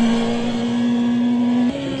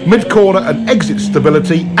 Mid-corner and exit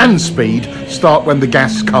stability and speed start when the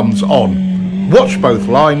gas comes on. Watch both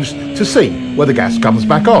lines to see where the gas comes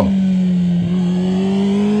back on.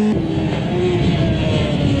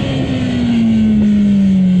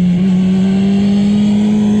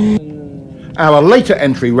 Our later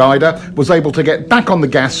entry rider was able to get back on the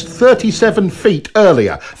gas 37 feet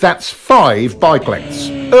earlier. That's 5 bike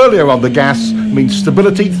lengths. Earlier on the gas means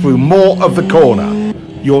stability through more of the corner.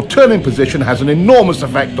 Your turning position has an enormous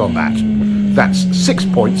effect on that. That's 6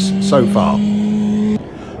 points so far.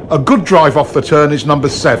 A good drive off the turn is number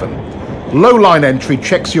 7. Low line entry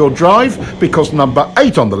checks your drive because number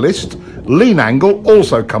 8 on the list, lean angle,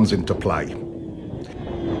 also comes into play.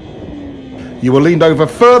 You were leaned over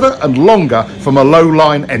further and longer from a low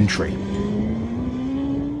line entry.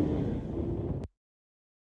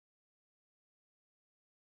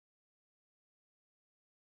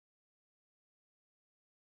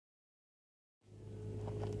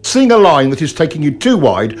 Seeing a line that is taking you too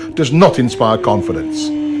wide does not inspire confidence.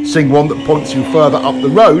 Seeing one that points you further up the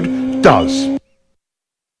road does.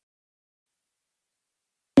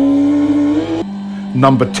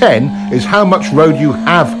 Number 10 is how much road you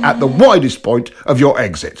have at the widest point of your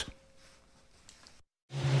exit.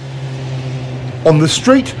 On the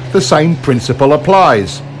street, the same principle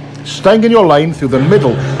applies. Staying in your lane through the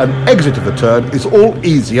middle and exit of the turn is all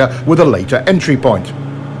easier with a later entry point.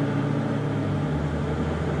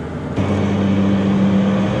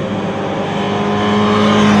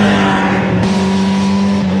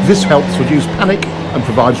 This helps reduce panic and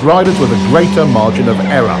provides riders with a greater margin of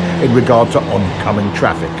error in regard to oncoming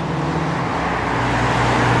traffic.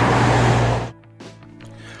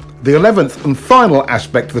 The 11th and final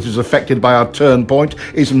aspect that is affected by our turn point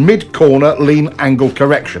is mid-corner lean angle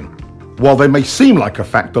correction. While they may seem like a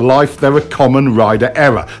fact of life, they're a common rider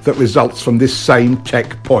error that results from this same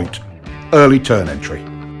tech point, early turn entry.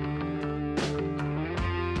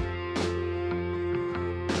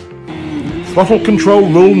 Throttle control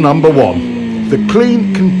rule number 1. The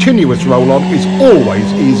clean, continuous roll-on is always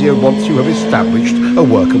easier once you have established a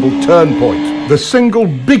workable turn point. The single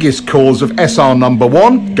biggest cause of SR number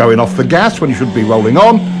 1, going off the gas when you should be rolling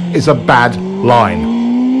on, is a bad line.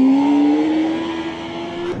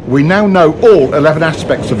 We now know all 11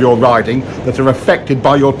 aspects of your riding that are affected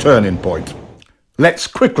by your turning point. Let's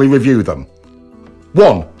quickly review them.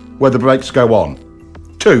 1. Where the brakes go on.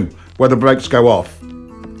 2. Where the brakes go off.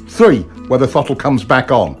 3. Where the throttle comes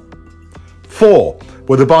back on. 4.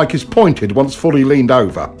 Where the bike is pointed once fully leaned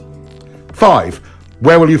over. 5.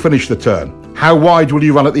 Where will you finish the turn? How wide will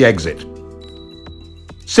you run at the exit?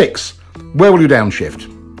 6. Where will you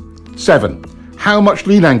downshift? 7. How much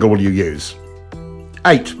lean angle will you use?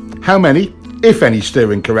 8. How many, if any,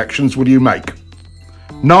 steering corrections will you make?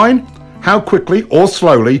 9. How quickly or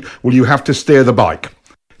slowly will you have to steer the bike?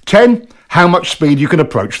 10. How much speed you can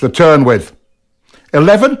approach the turn with.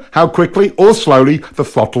 11. How quickly or slowly the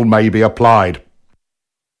throttle may be applied.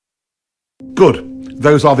 Good.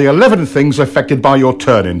 Those are the 11 things affected by your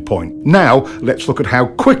turning point. Now, let's look at how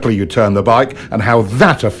quickly you turn the bike and how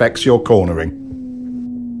that affects your cornering.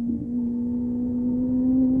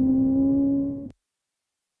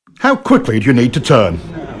 How quickly do you need to turn?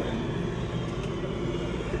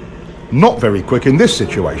 Not very quick in this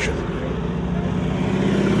situation.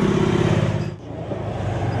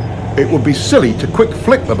 It would be silly to quick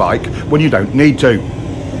flick the bike when you don't need to.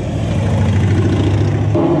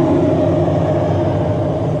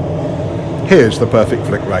 Here's the perfect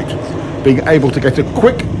flick rate. Being able to get a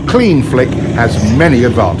quick, clean flick has many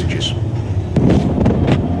advantages.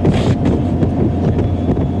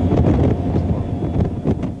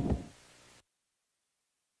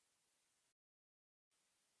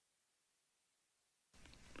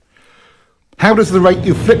 How does the rate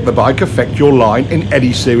you flick the bike affect your line in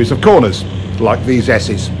any series of corners, like these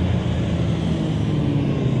S's?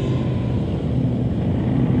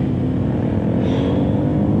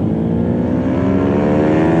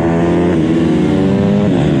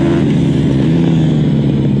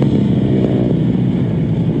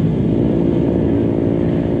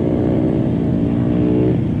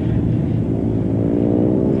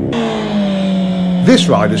 This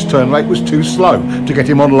rider's turn rate was too slow to get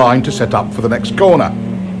him on line to set up for the next corner.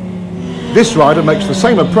 This rider makes the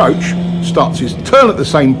same approach, starts his turn at the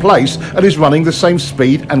same place and is running the same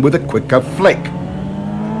speed and with a quicker flick.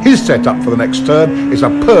 His setup for the next turn is a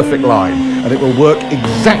perfect line and it will work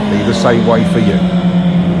exactly the same way for you.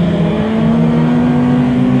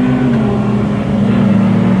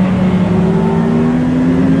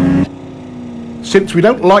 Since we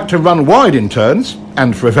don't like to run wide in turns,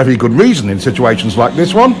 and for a very good reason in situations like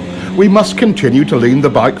this one, we must continue to lean the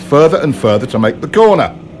bike further and further to make the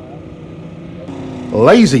corner.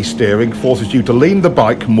 Lazy steering forces you to lean the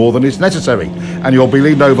bike more than is necessary, and you'll be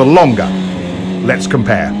leaned over longer. Let's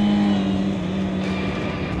compare.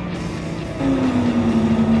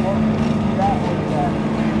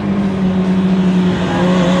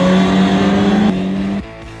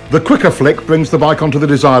 The quicker flick brings the bike onto the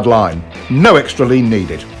desired line. No extra lean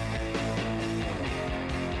needed.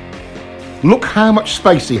 Look how much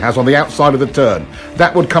space he has on the outside of the turn.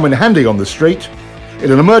 That would come in handy on the street,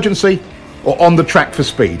 in an emergency, or on the track for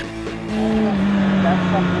speed.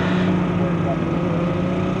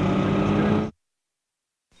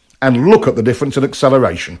 And look at the difference in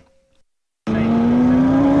acceleration.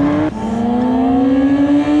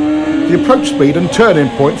 The approach speed and turning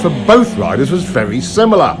point for both riders was very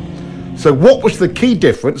similar. So what was the key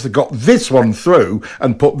difference that got this one through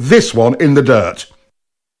and put this one in the dirt?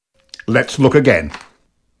 Let's look again.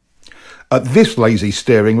 At this lazy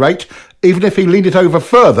steering rate, even if he leaned it over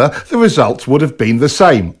further, the results would have been the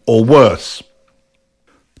same, or worse.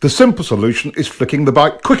 The simple solution is flicking the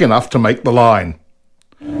bike quick enough to make the line.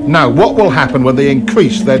 Now, what will happen when they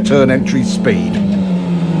increase their turn entry speed?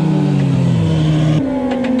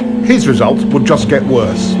 His result would just get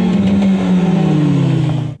worse.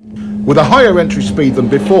 With a higher entry speed than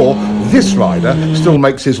before, this rider still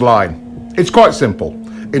makes his line. It's quite simple.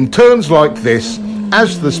 In turns like this,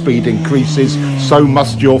 as the speed increases, so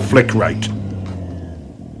must your flick rate.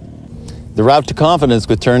 The route to confidence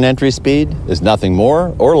with turn entry speed is nothing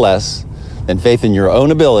more or less than faith in your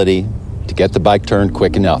own ability to get the bike turned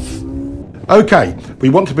quick enough. Okay, we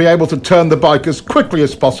want to be able to turn the bike as quickly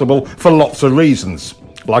as possible for lots of reasons,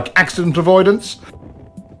 like accident avoidance,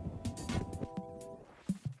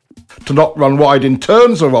 to not run wide in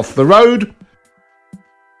turns or off the road,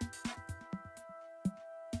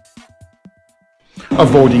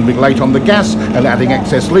 avoiding being late on the gas and adding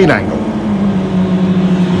excess lean angle.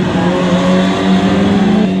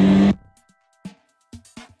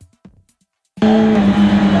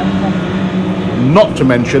 Not to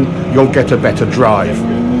mention, you'll get a better drive.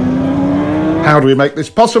 How do we make this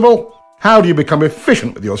possible? How do you become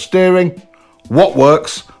efficient with your steering? What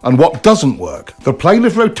works and what doesn't work? The plane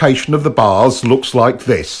of rotation of the bars looks like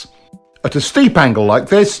this. At a steep angle like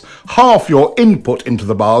this, half your input into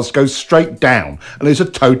the bars goes straight down and is a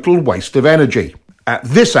total waste of energy. At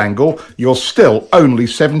this angle, you're still only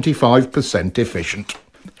 75% efficient.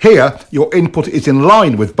 Here, your input is in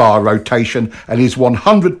line with bar rotation and is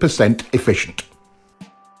 100% efficient.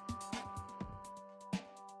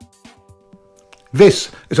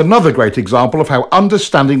 This is another great example of how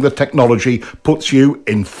understanding the technology puts you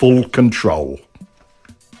in full control.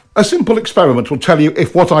 A simple experiment will tell you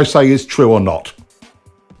if what I say is true or not.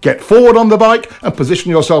 Get forward on the bike and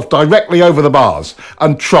position yourself directly over the bars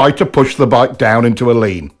and try to push the bike down into a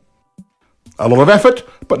lean. A lot of effort,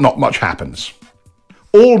 but not much happens.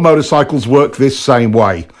 All motorcycles work this same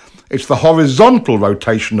way. It's the horizontal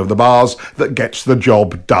rotation of the bars that gets the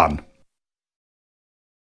job done.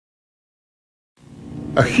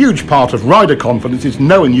 A huge part of rider confidence is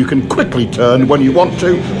knowing you can quickly turn when you want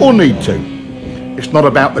to or need to. It's not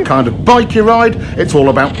about the kind of bike you ride, it's all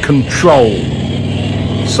about control.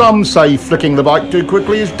 Some say flicking the bike too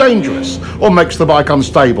quickly is dangerous or makes the bike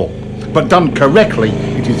unstable, but done correctly,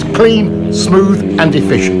 it is clean, smooth and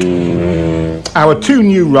efficient. Our two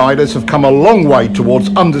new riders have come a long way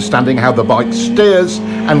towards understanding how the bike steers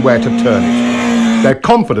and where to turn it. Their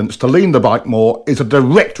confidence to lean the bike more is a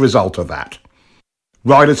direct result of that.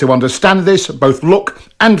 Riders who understand this both look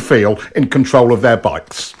and feel in control of their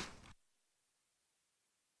bikes.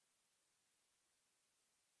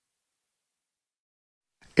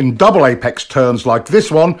 In double apex turns like this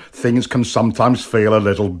one, things can sometimes feel a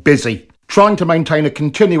little busy. Trying to maintain a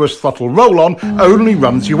continuous throttle roll-on only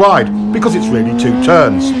runs you wide because it's really two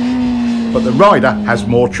turns. But the rider has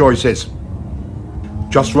more choices.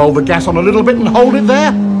 Just roll the gas on a little bit and hold it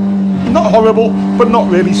there. Not horrible, but not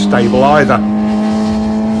really stable either.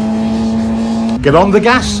 Get on the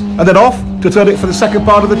gas and then off to turn it for the second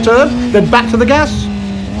part of the turn, then back to the gas.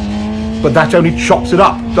 But that only chops it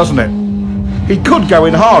up, doesn't it? He could go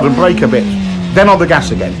in hard and brake a bit, then on the gas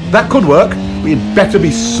again. That could work, but you'd better be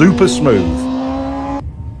super smooth.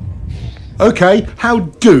 Okay, how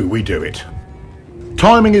do we do it?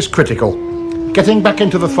 Timing is critical. Getting back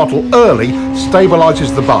into the throttle early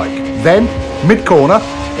stabilises the bike. Then, mid-corner,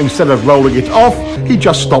 instead of rolling it off, he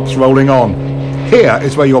just stops rolling on. Here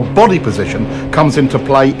is where your body position comes into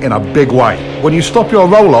play in a big way. When you stop your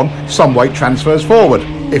roll-on, some weight transfers forward.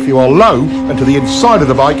 If you are low and to the inside of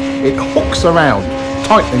the bike, it hooks around,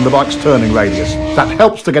 tightening the bike's turning radius. That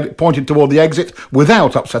helps to get it pointed toward the exit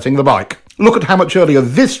without upsetting the bike. Look at how much earlier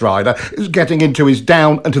this rider is getting into his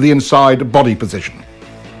down and to the inside body position.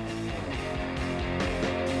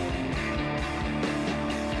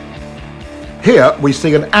 Here we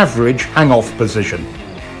see an average hang-off position.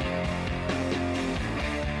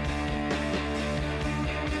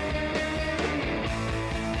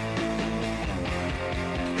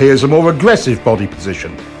 Here's a more aggressive body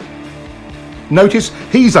position. Notice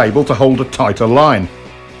he's able to hold a tighter line.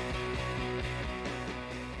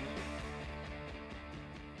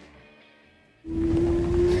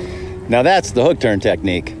 Now that's the hook turn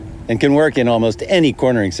technique and can work in almost any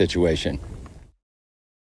cornering situation.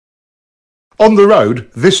 On the road,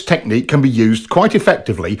 this technique can be used quite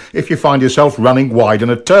effectively if you find yourself running wide in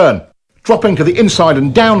a turn. Dropping to the inside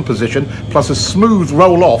and down position, plus a smooth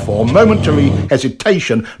roll off or momentary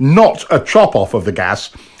hesitation, not a chop off of the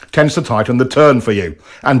gas, tends to tighten the turn for you.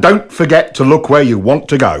 And don't forget to look where you want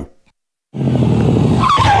to go.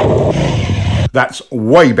 That's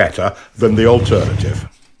way better than the alternative.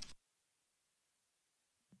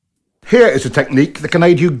 Here is a technique that can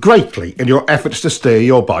aid you greatly in your efforts to steer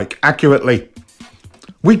your bike accurately.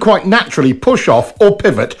 We quite naturally push off or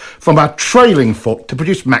pivot from our trailing foot to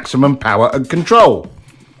produce maximum power and control.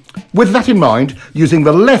 With that in mind, using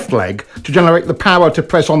the left leg to generate the power to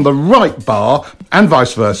press on the right bar and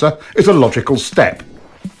vice versa is a logical step.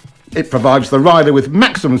 It provides the rider with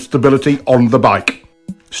maximum stability on the bike.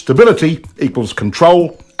 Stability equals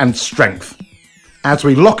control and strength. As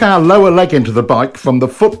we lock our lower leg into the bike from the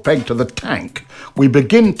foot peg to the tank, we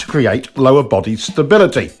begin to create lower body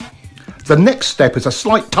stability. The next step is a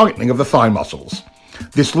slight tightening of the thigh muscles.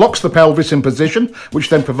 This locks the pelvis in position, which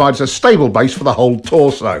then provides a stable base for the whole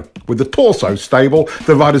torso. With the torso stable,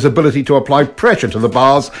 the rider's ability to apply pressure to the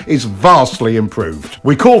bars is vastly improved.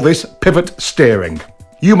 We call this pivot steering.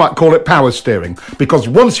 You might call it power steering, because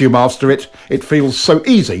once you master it, it feels so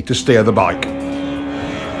easy to steer the bike.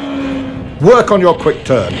 Work on your quick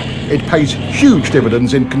turn. It pays huge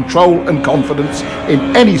dividends in control and confidence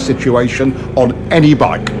in any situation on any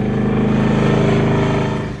bike.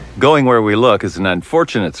 Going where we look is an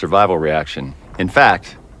unfortunate survival reaction. In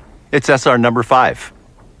fact, it's SR number 5.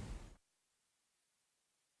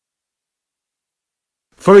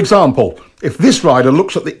 For example, if this rider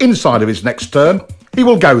looks at the inside of his next turn, he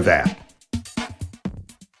will go there.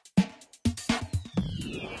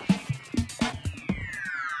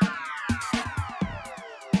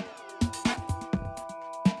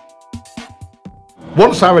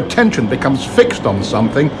 Once our attention becomes fixed on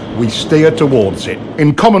something, we steer towards it.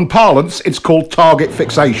 In common parlance, it's called target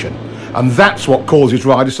fixation, and that's what causes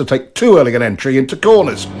riders to take too early an entry into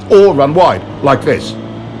corners, or run wide, like this.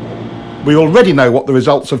 We already know what the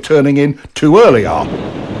results of turning in too early are.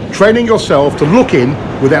 Training yourself to look in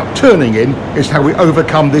without turning in is how we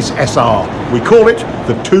overcome this SR. We call it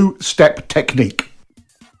the two-step technique.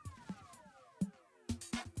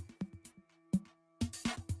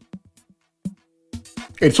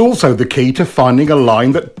 It's also the key to finding a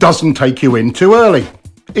line that doesn't take you in too early,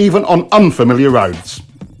 even on unfamiliar roads.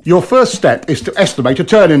 Your first step is to estimate a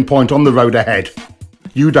turning point on the road ahead.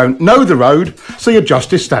 You don't know the road, so you're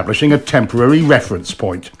just establishing a temporary reference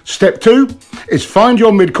point. Step 2 is find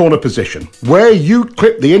your mid-corner position. Where you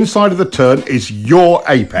clip the inside of the turn is your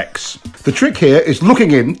apex. The trick here is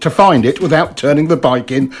looking in to find it without turning the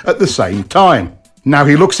bike in at the same time. Now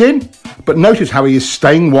he looks in, but notice how he is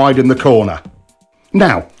staying wide in the corner.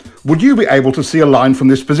 Now, would you be able to see a line from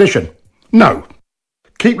this position? No.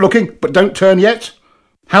 Keep looking, but don't turn yet.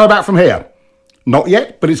 How about from here? Not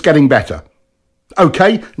yet, but it's getting better.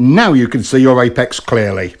 Okay, now you can see your apex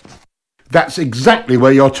clearly. That's exactly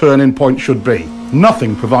where your turning point should be.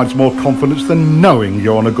 Nothing provides more confidence than knowing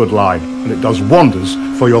you're on a good line, and it does wonders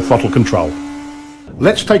for your throttle control.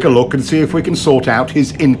 Let's take a look and see if we can sort out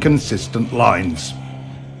his inconsistent lines.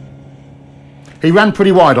 He ran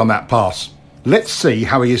pretty wide on that pass. Let's see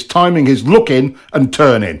how he is timing his look in and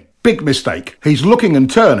turn in. Big mistake. He's looking and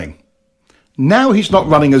turning. Now he's not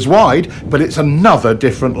running as wide, but it's another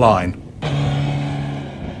different line.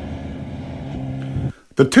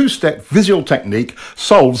 The two-step visual technique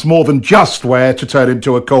solves more than just where to turn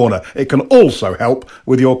into a corner. It can also help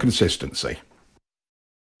with your consistency.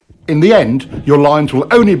 In the end, your lines will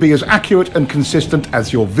only be as accurate and consistent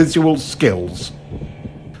as your visual skills.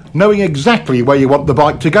 Knowing exactly where you want the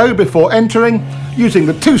bike to go before entering, using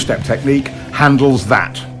the two-step technique handles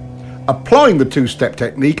that. Applying the two-step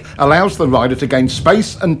technique allows the rider to gain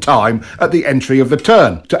space and time at the entry of the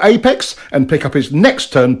turn, to apex and pick up his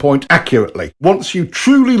next turn point accurately. Once you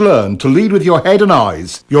truly learn to lead with your head and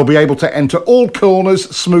eyes, you'll be able to enter all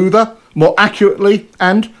corners smoother, more accurately,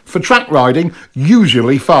 and, for track riding,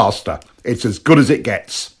 usually faster. It's as good as it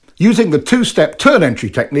gets. Using the two-step turn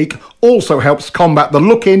entry technique also helps combat the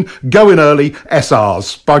look-in, go-in early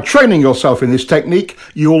SRs. By training yourself in this technique,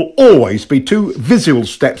 you'll always be 2 visual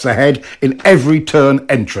steps ahead in every turn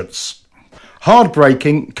entrance. Hard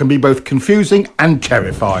braking can be both confusing and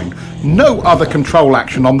terrifying. No other control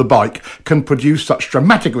action on the bike can produce such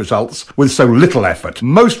dramatic results with so little effort.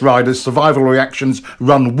 Most riders' survival reactions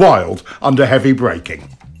run wild under heavy braking.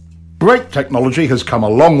 Brake technology has come a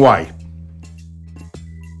long way.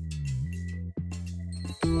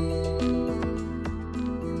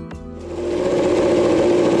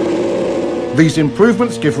 These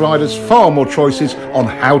improvements give riders far more choices on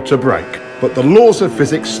how to brake. But the laws of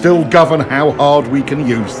physics still govern how hard we can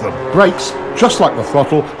use them. Brakes, just like the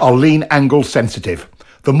throttle, are lean angle sensitive.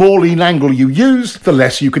 The more lean angle you use, the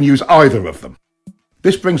less you can use either of them.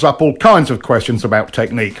 This brings up all kinds of questions about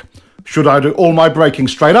technique. Should I do all my braking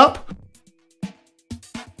straight up?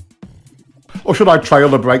 Or should I trail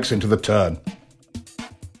the brakes into the turn?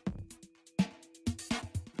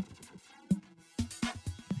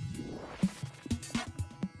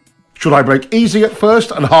 Should I brake easy at first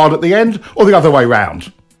and hard at the end, or the other way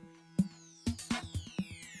round?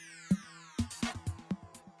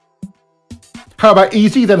 How about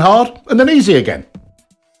easy, then hard, and then easy again?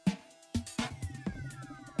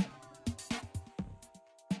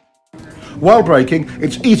 While braking,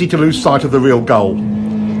 it's easy to lose sight of the real goal.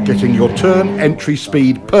 Getting your turn entry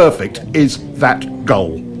speed perfect is that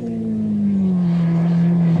goal.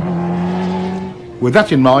 With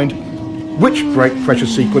that in mind, which brake pressure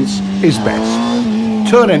sequence is best?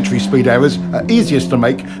 Turn entry speed errors are easiest to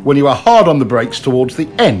make when you are hard on the brakes towards the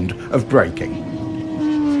end of braking.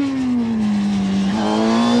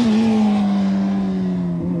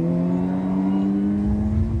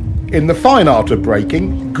 In the fine art of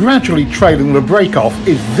braking, gradually trailing the brake off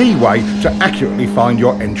is the way to accurately find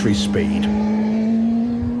your entry speed.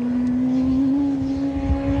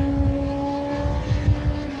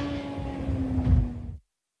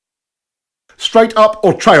 Straight up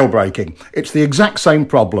or trail braking, it's the exact same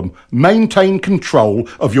problem. Maintain control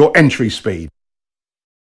of your entry speed.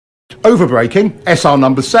 Overbraking, SR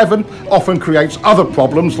number 7, often creates other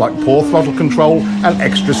problems like poor throttle control and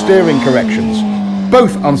extra steering corrections.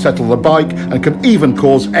 Both unsettle the bike and can even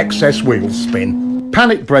cause excess wheel spin.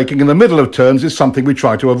 Panic braking in the middle of turns is something we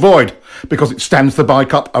try to avoid because it stands the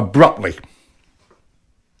bike up abruptly.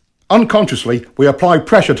 Unconsciously, we apply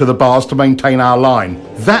pressure to the bars to maintain our line.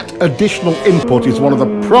 That additional input is one of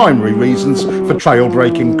the primary reasons for trail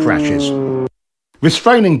braking crashes.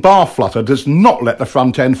 Restraining bar flutter does not let the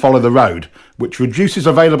front end follow the road, which reduces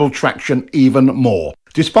available traction even more.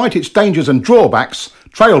 Despite its dangers and drawbacks,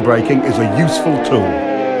 trail braking is a useful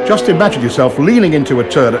tool. Just imagine yourself leaning into a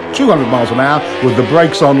turn at 200 miles an hour with the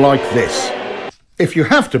brakes on like this. If you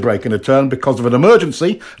have to brake in a turn because of an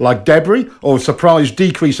emergency, like debris or a surprise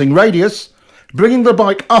decreasing radius, bringing the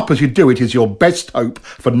bike up as you do it is your best hope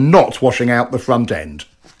for not washing out the front end.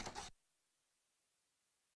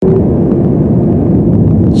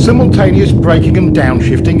 Simultaneous braking and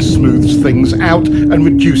downshifting smooths things out and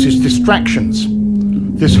reduces distractions.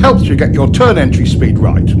 This helps you get your turn entry speed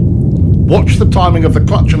right. Watch the timing of the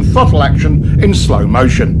clutch and throttle action in slow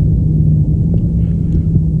motion.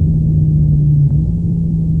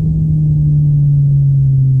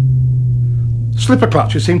 Slipper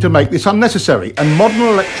clutches seem to make this unnecessary, and modern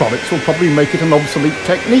electronics will probably make it an obsolete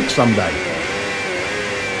technique someday.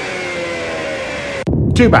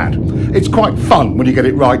 Too bad. It's quite fun when you get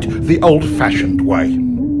it right the old-fashioned way.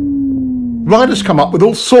 Riders come up with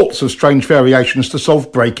all sorts of strange variations to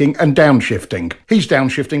solve braking and downshifting. He's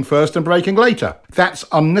downshifting first and braking later. That's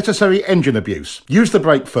unnecessary engine abuse. Use the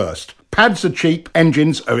brake first. Pads are cheap,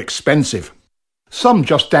 engines are expensive. Some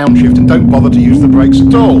just downshift and don't bother to use the brakes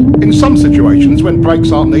at all. In some situations, when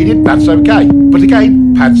brakes aren't needed, that's okay. But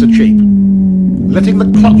again, pads are cheap. Letting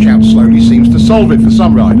the clutch out slowly seems to solve it for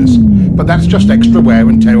some riders, but that's just extra wear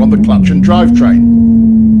and tear on the clutch and drivetrain.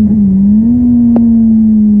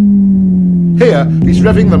 Here, he's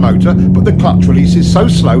revving the motor, but the clutch release is so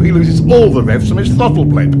slow he loses all the revs from his throttle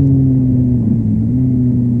blip.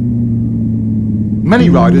 Many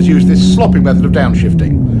riders use this sloppy method of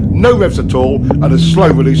downshifting. No revs at all and a slow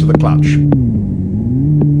release of the clutch.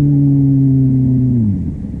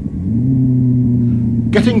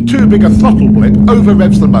 Getting too big a throttle blip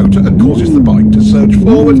over-revs the motor and causes the bike to surge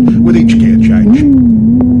forward with each gear change.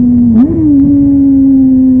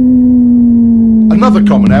 Another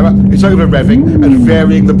common error is over-revving and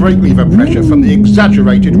varying the brake lever pressure from the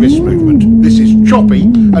exaggerated wrist movement. This is choppy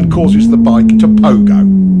and causes the bike to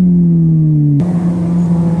pogo.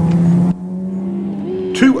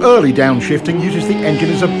 Too early downshifting uses the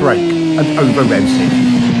engine as a brake and over-revs it.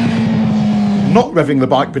 Not revving the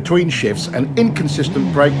bike between shifts and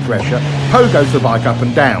inconsistent brake pressure pogos the bike up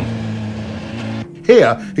and down.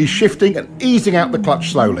 Here, he's shifting and easing out the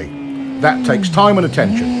clutch slowly. That takes time and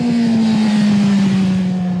attention.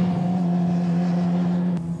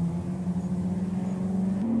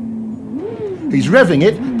 He's revving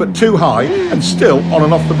it, but too high, and still on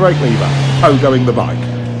and off the brake lever, pogoing the bike.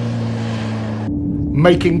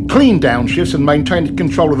 Making clean downshifts and maintaining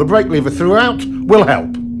control of the brake lever throughout will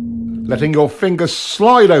help. Letting your fingers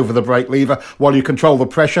slide over the brake lever while you control the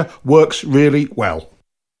pressure works really well.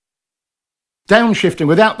 Downshifting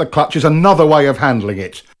without the clutch is another way of handling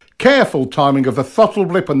it. Careful timing of the throttle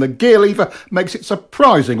blip and the gear lever makes it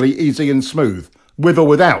surprisingly easy and smooth, with or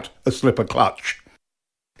without a slipper clutch.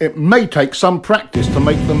 It may take some practice to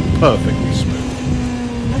make them perfectly smooth.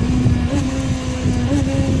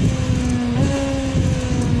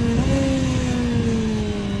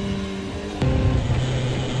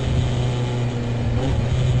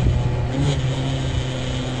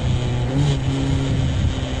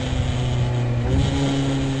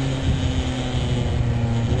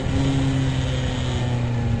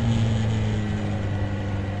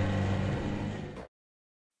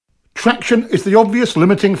 Traction is the obvious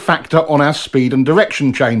limiting factor on our speed and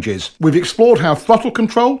direction changes. We've explored how throttle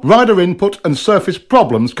control, rider input and surface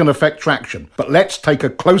problems can affect traction, but let's take a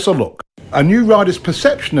closer look. A new rider's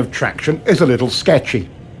perception of traction is a little sketchy.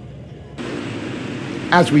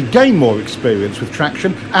 As we gain more experience with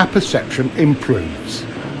traction, our perception improves.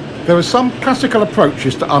 There are some classical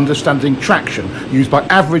approaches to understanding traction used by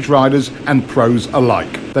average riders and pros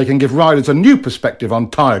alike. They can give riders a new perspective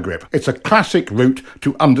on tyre grip. It's a classic route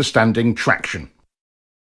to understanding traction.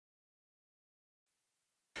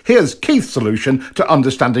 Here's Keith's solution to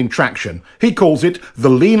understanding traction. He calls it the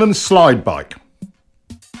lean and slide bike.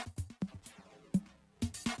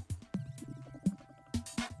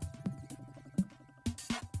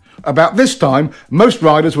 About this time, most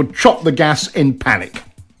riders would chop the gas in panic.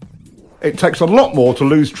 It takes a lot more to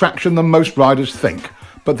lose traction than most riders think,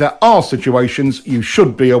 but there are situations you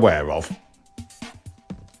should be aware of.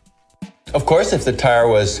 Of course, if the tire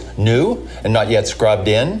was new and not yet scrubbed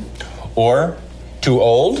in, or too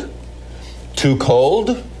old, too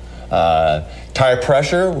cold, tire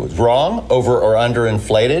pressure was wrong, over or under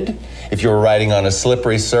inflated, if you were riding on a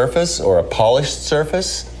slippery surface or a polished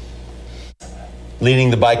surface,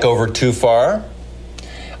 leaning the bike over too far,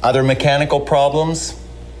 other mechanical problems,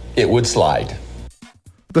 it would slide.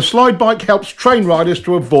 The slide bike helps train riders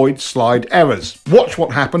to avoid slide errors. Watch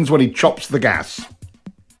what happens when he chops the gas.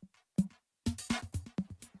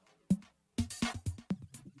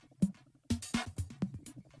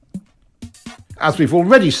 As we've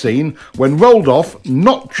already seen, when rolled off,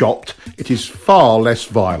 not chopped, it is far less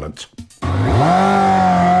violent.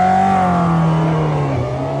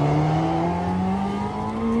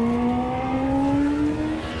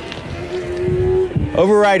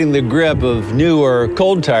 Overriding the grip of new or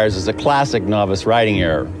cold tires is a classic novice riding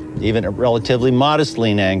error. Even at relatively modest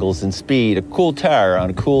lean angles and speed, a cool tire on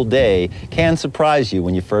a cool day can surprise you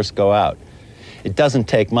when you first go out. It doesn't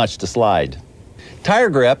take much to slide. Tire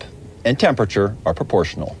grip and temperature are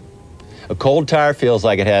proportional. A cold tire feels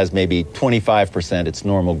like it has maybe 25% its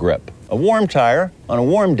normal grip. A warm tire on a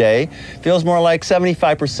warm day feels more like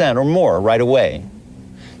 75% or more right away.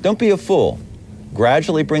 Don't be a fool.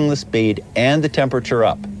 Gradually bring the speed and the temperature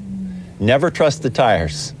up. Never trust the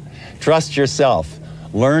tires. Trust yourself.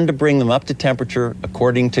 Learn to bring them up to temperature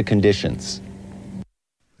according to conditions.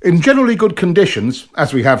 In generally good conditions,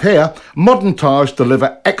 as we have here, modern tyres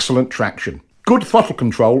deliver excellent traction. Good throttle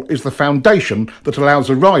control is the foundation that allows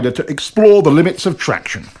a rider to explore the limits of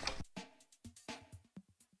traction.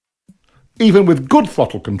 Even with good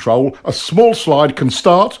throttle control, a small slide can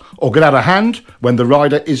start or get out of hand when the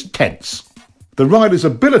rider is tense. The rider's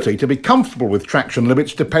ability to be comfortable with traction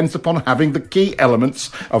limits depends upon having the key elements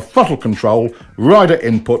of throttle control, rider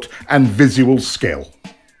input and visual skill.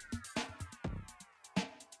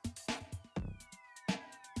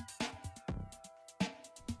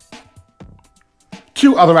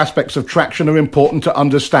 Two other aspects of traction are important to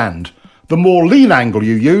understand. The more lean angle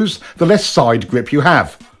you use, the less side grip you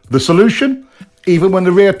have. The solution? Even when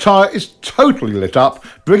the rear tyre is totally lit up,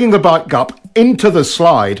 bringing the bike up into the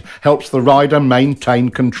slide helps the rider maintain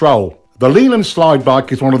control. The lean and slide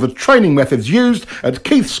bike is one of the training methods used at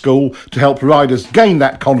Keith's school to help riders gain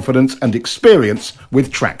that confidence and experience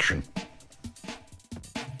with traction.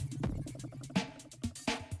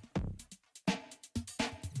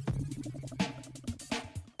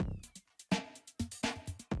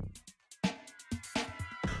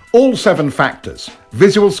 All 7 factors,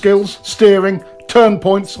 visual skills, steering, turn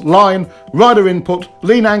points, line, rider input,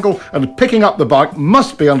 lean angle and picking up the bike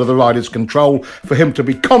must be under the rider's control for him to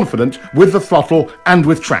be confident with the throttle and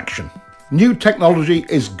with traction. New technology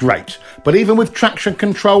is great, but even with traction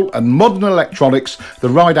control and modern electronics, the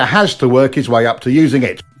rider has to work his way up to using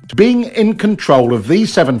it. being in control of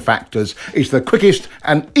these 7 factors is the quickest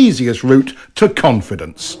and easiest route to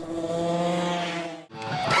confidence.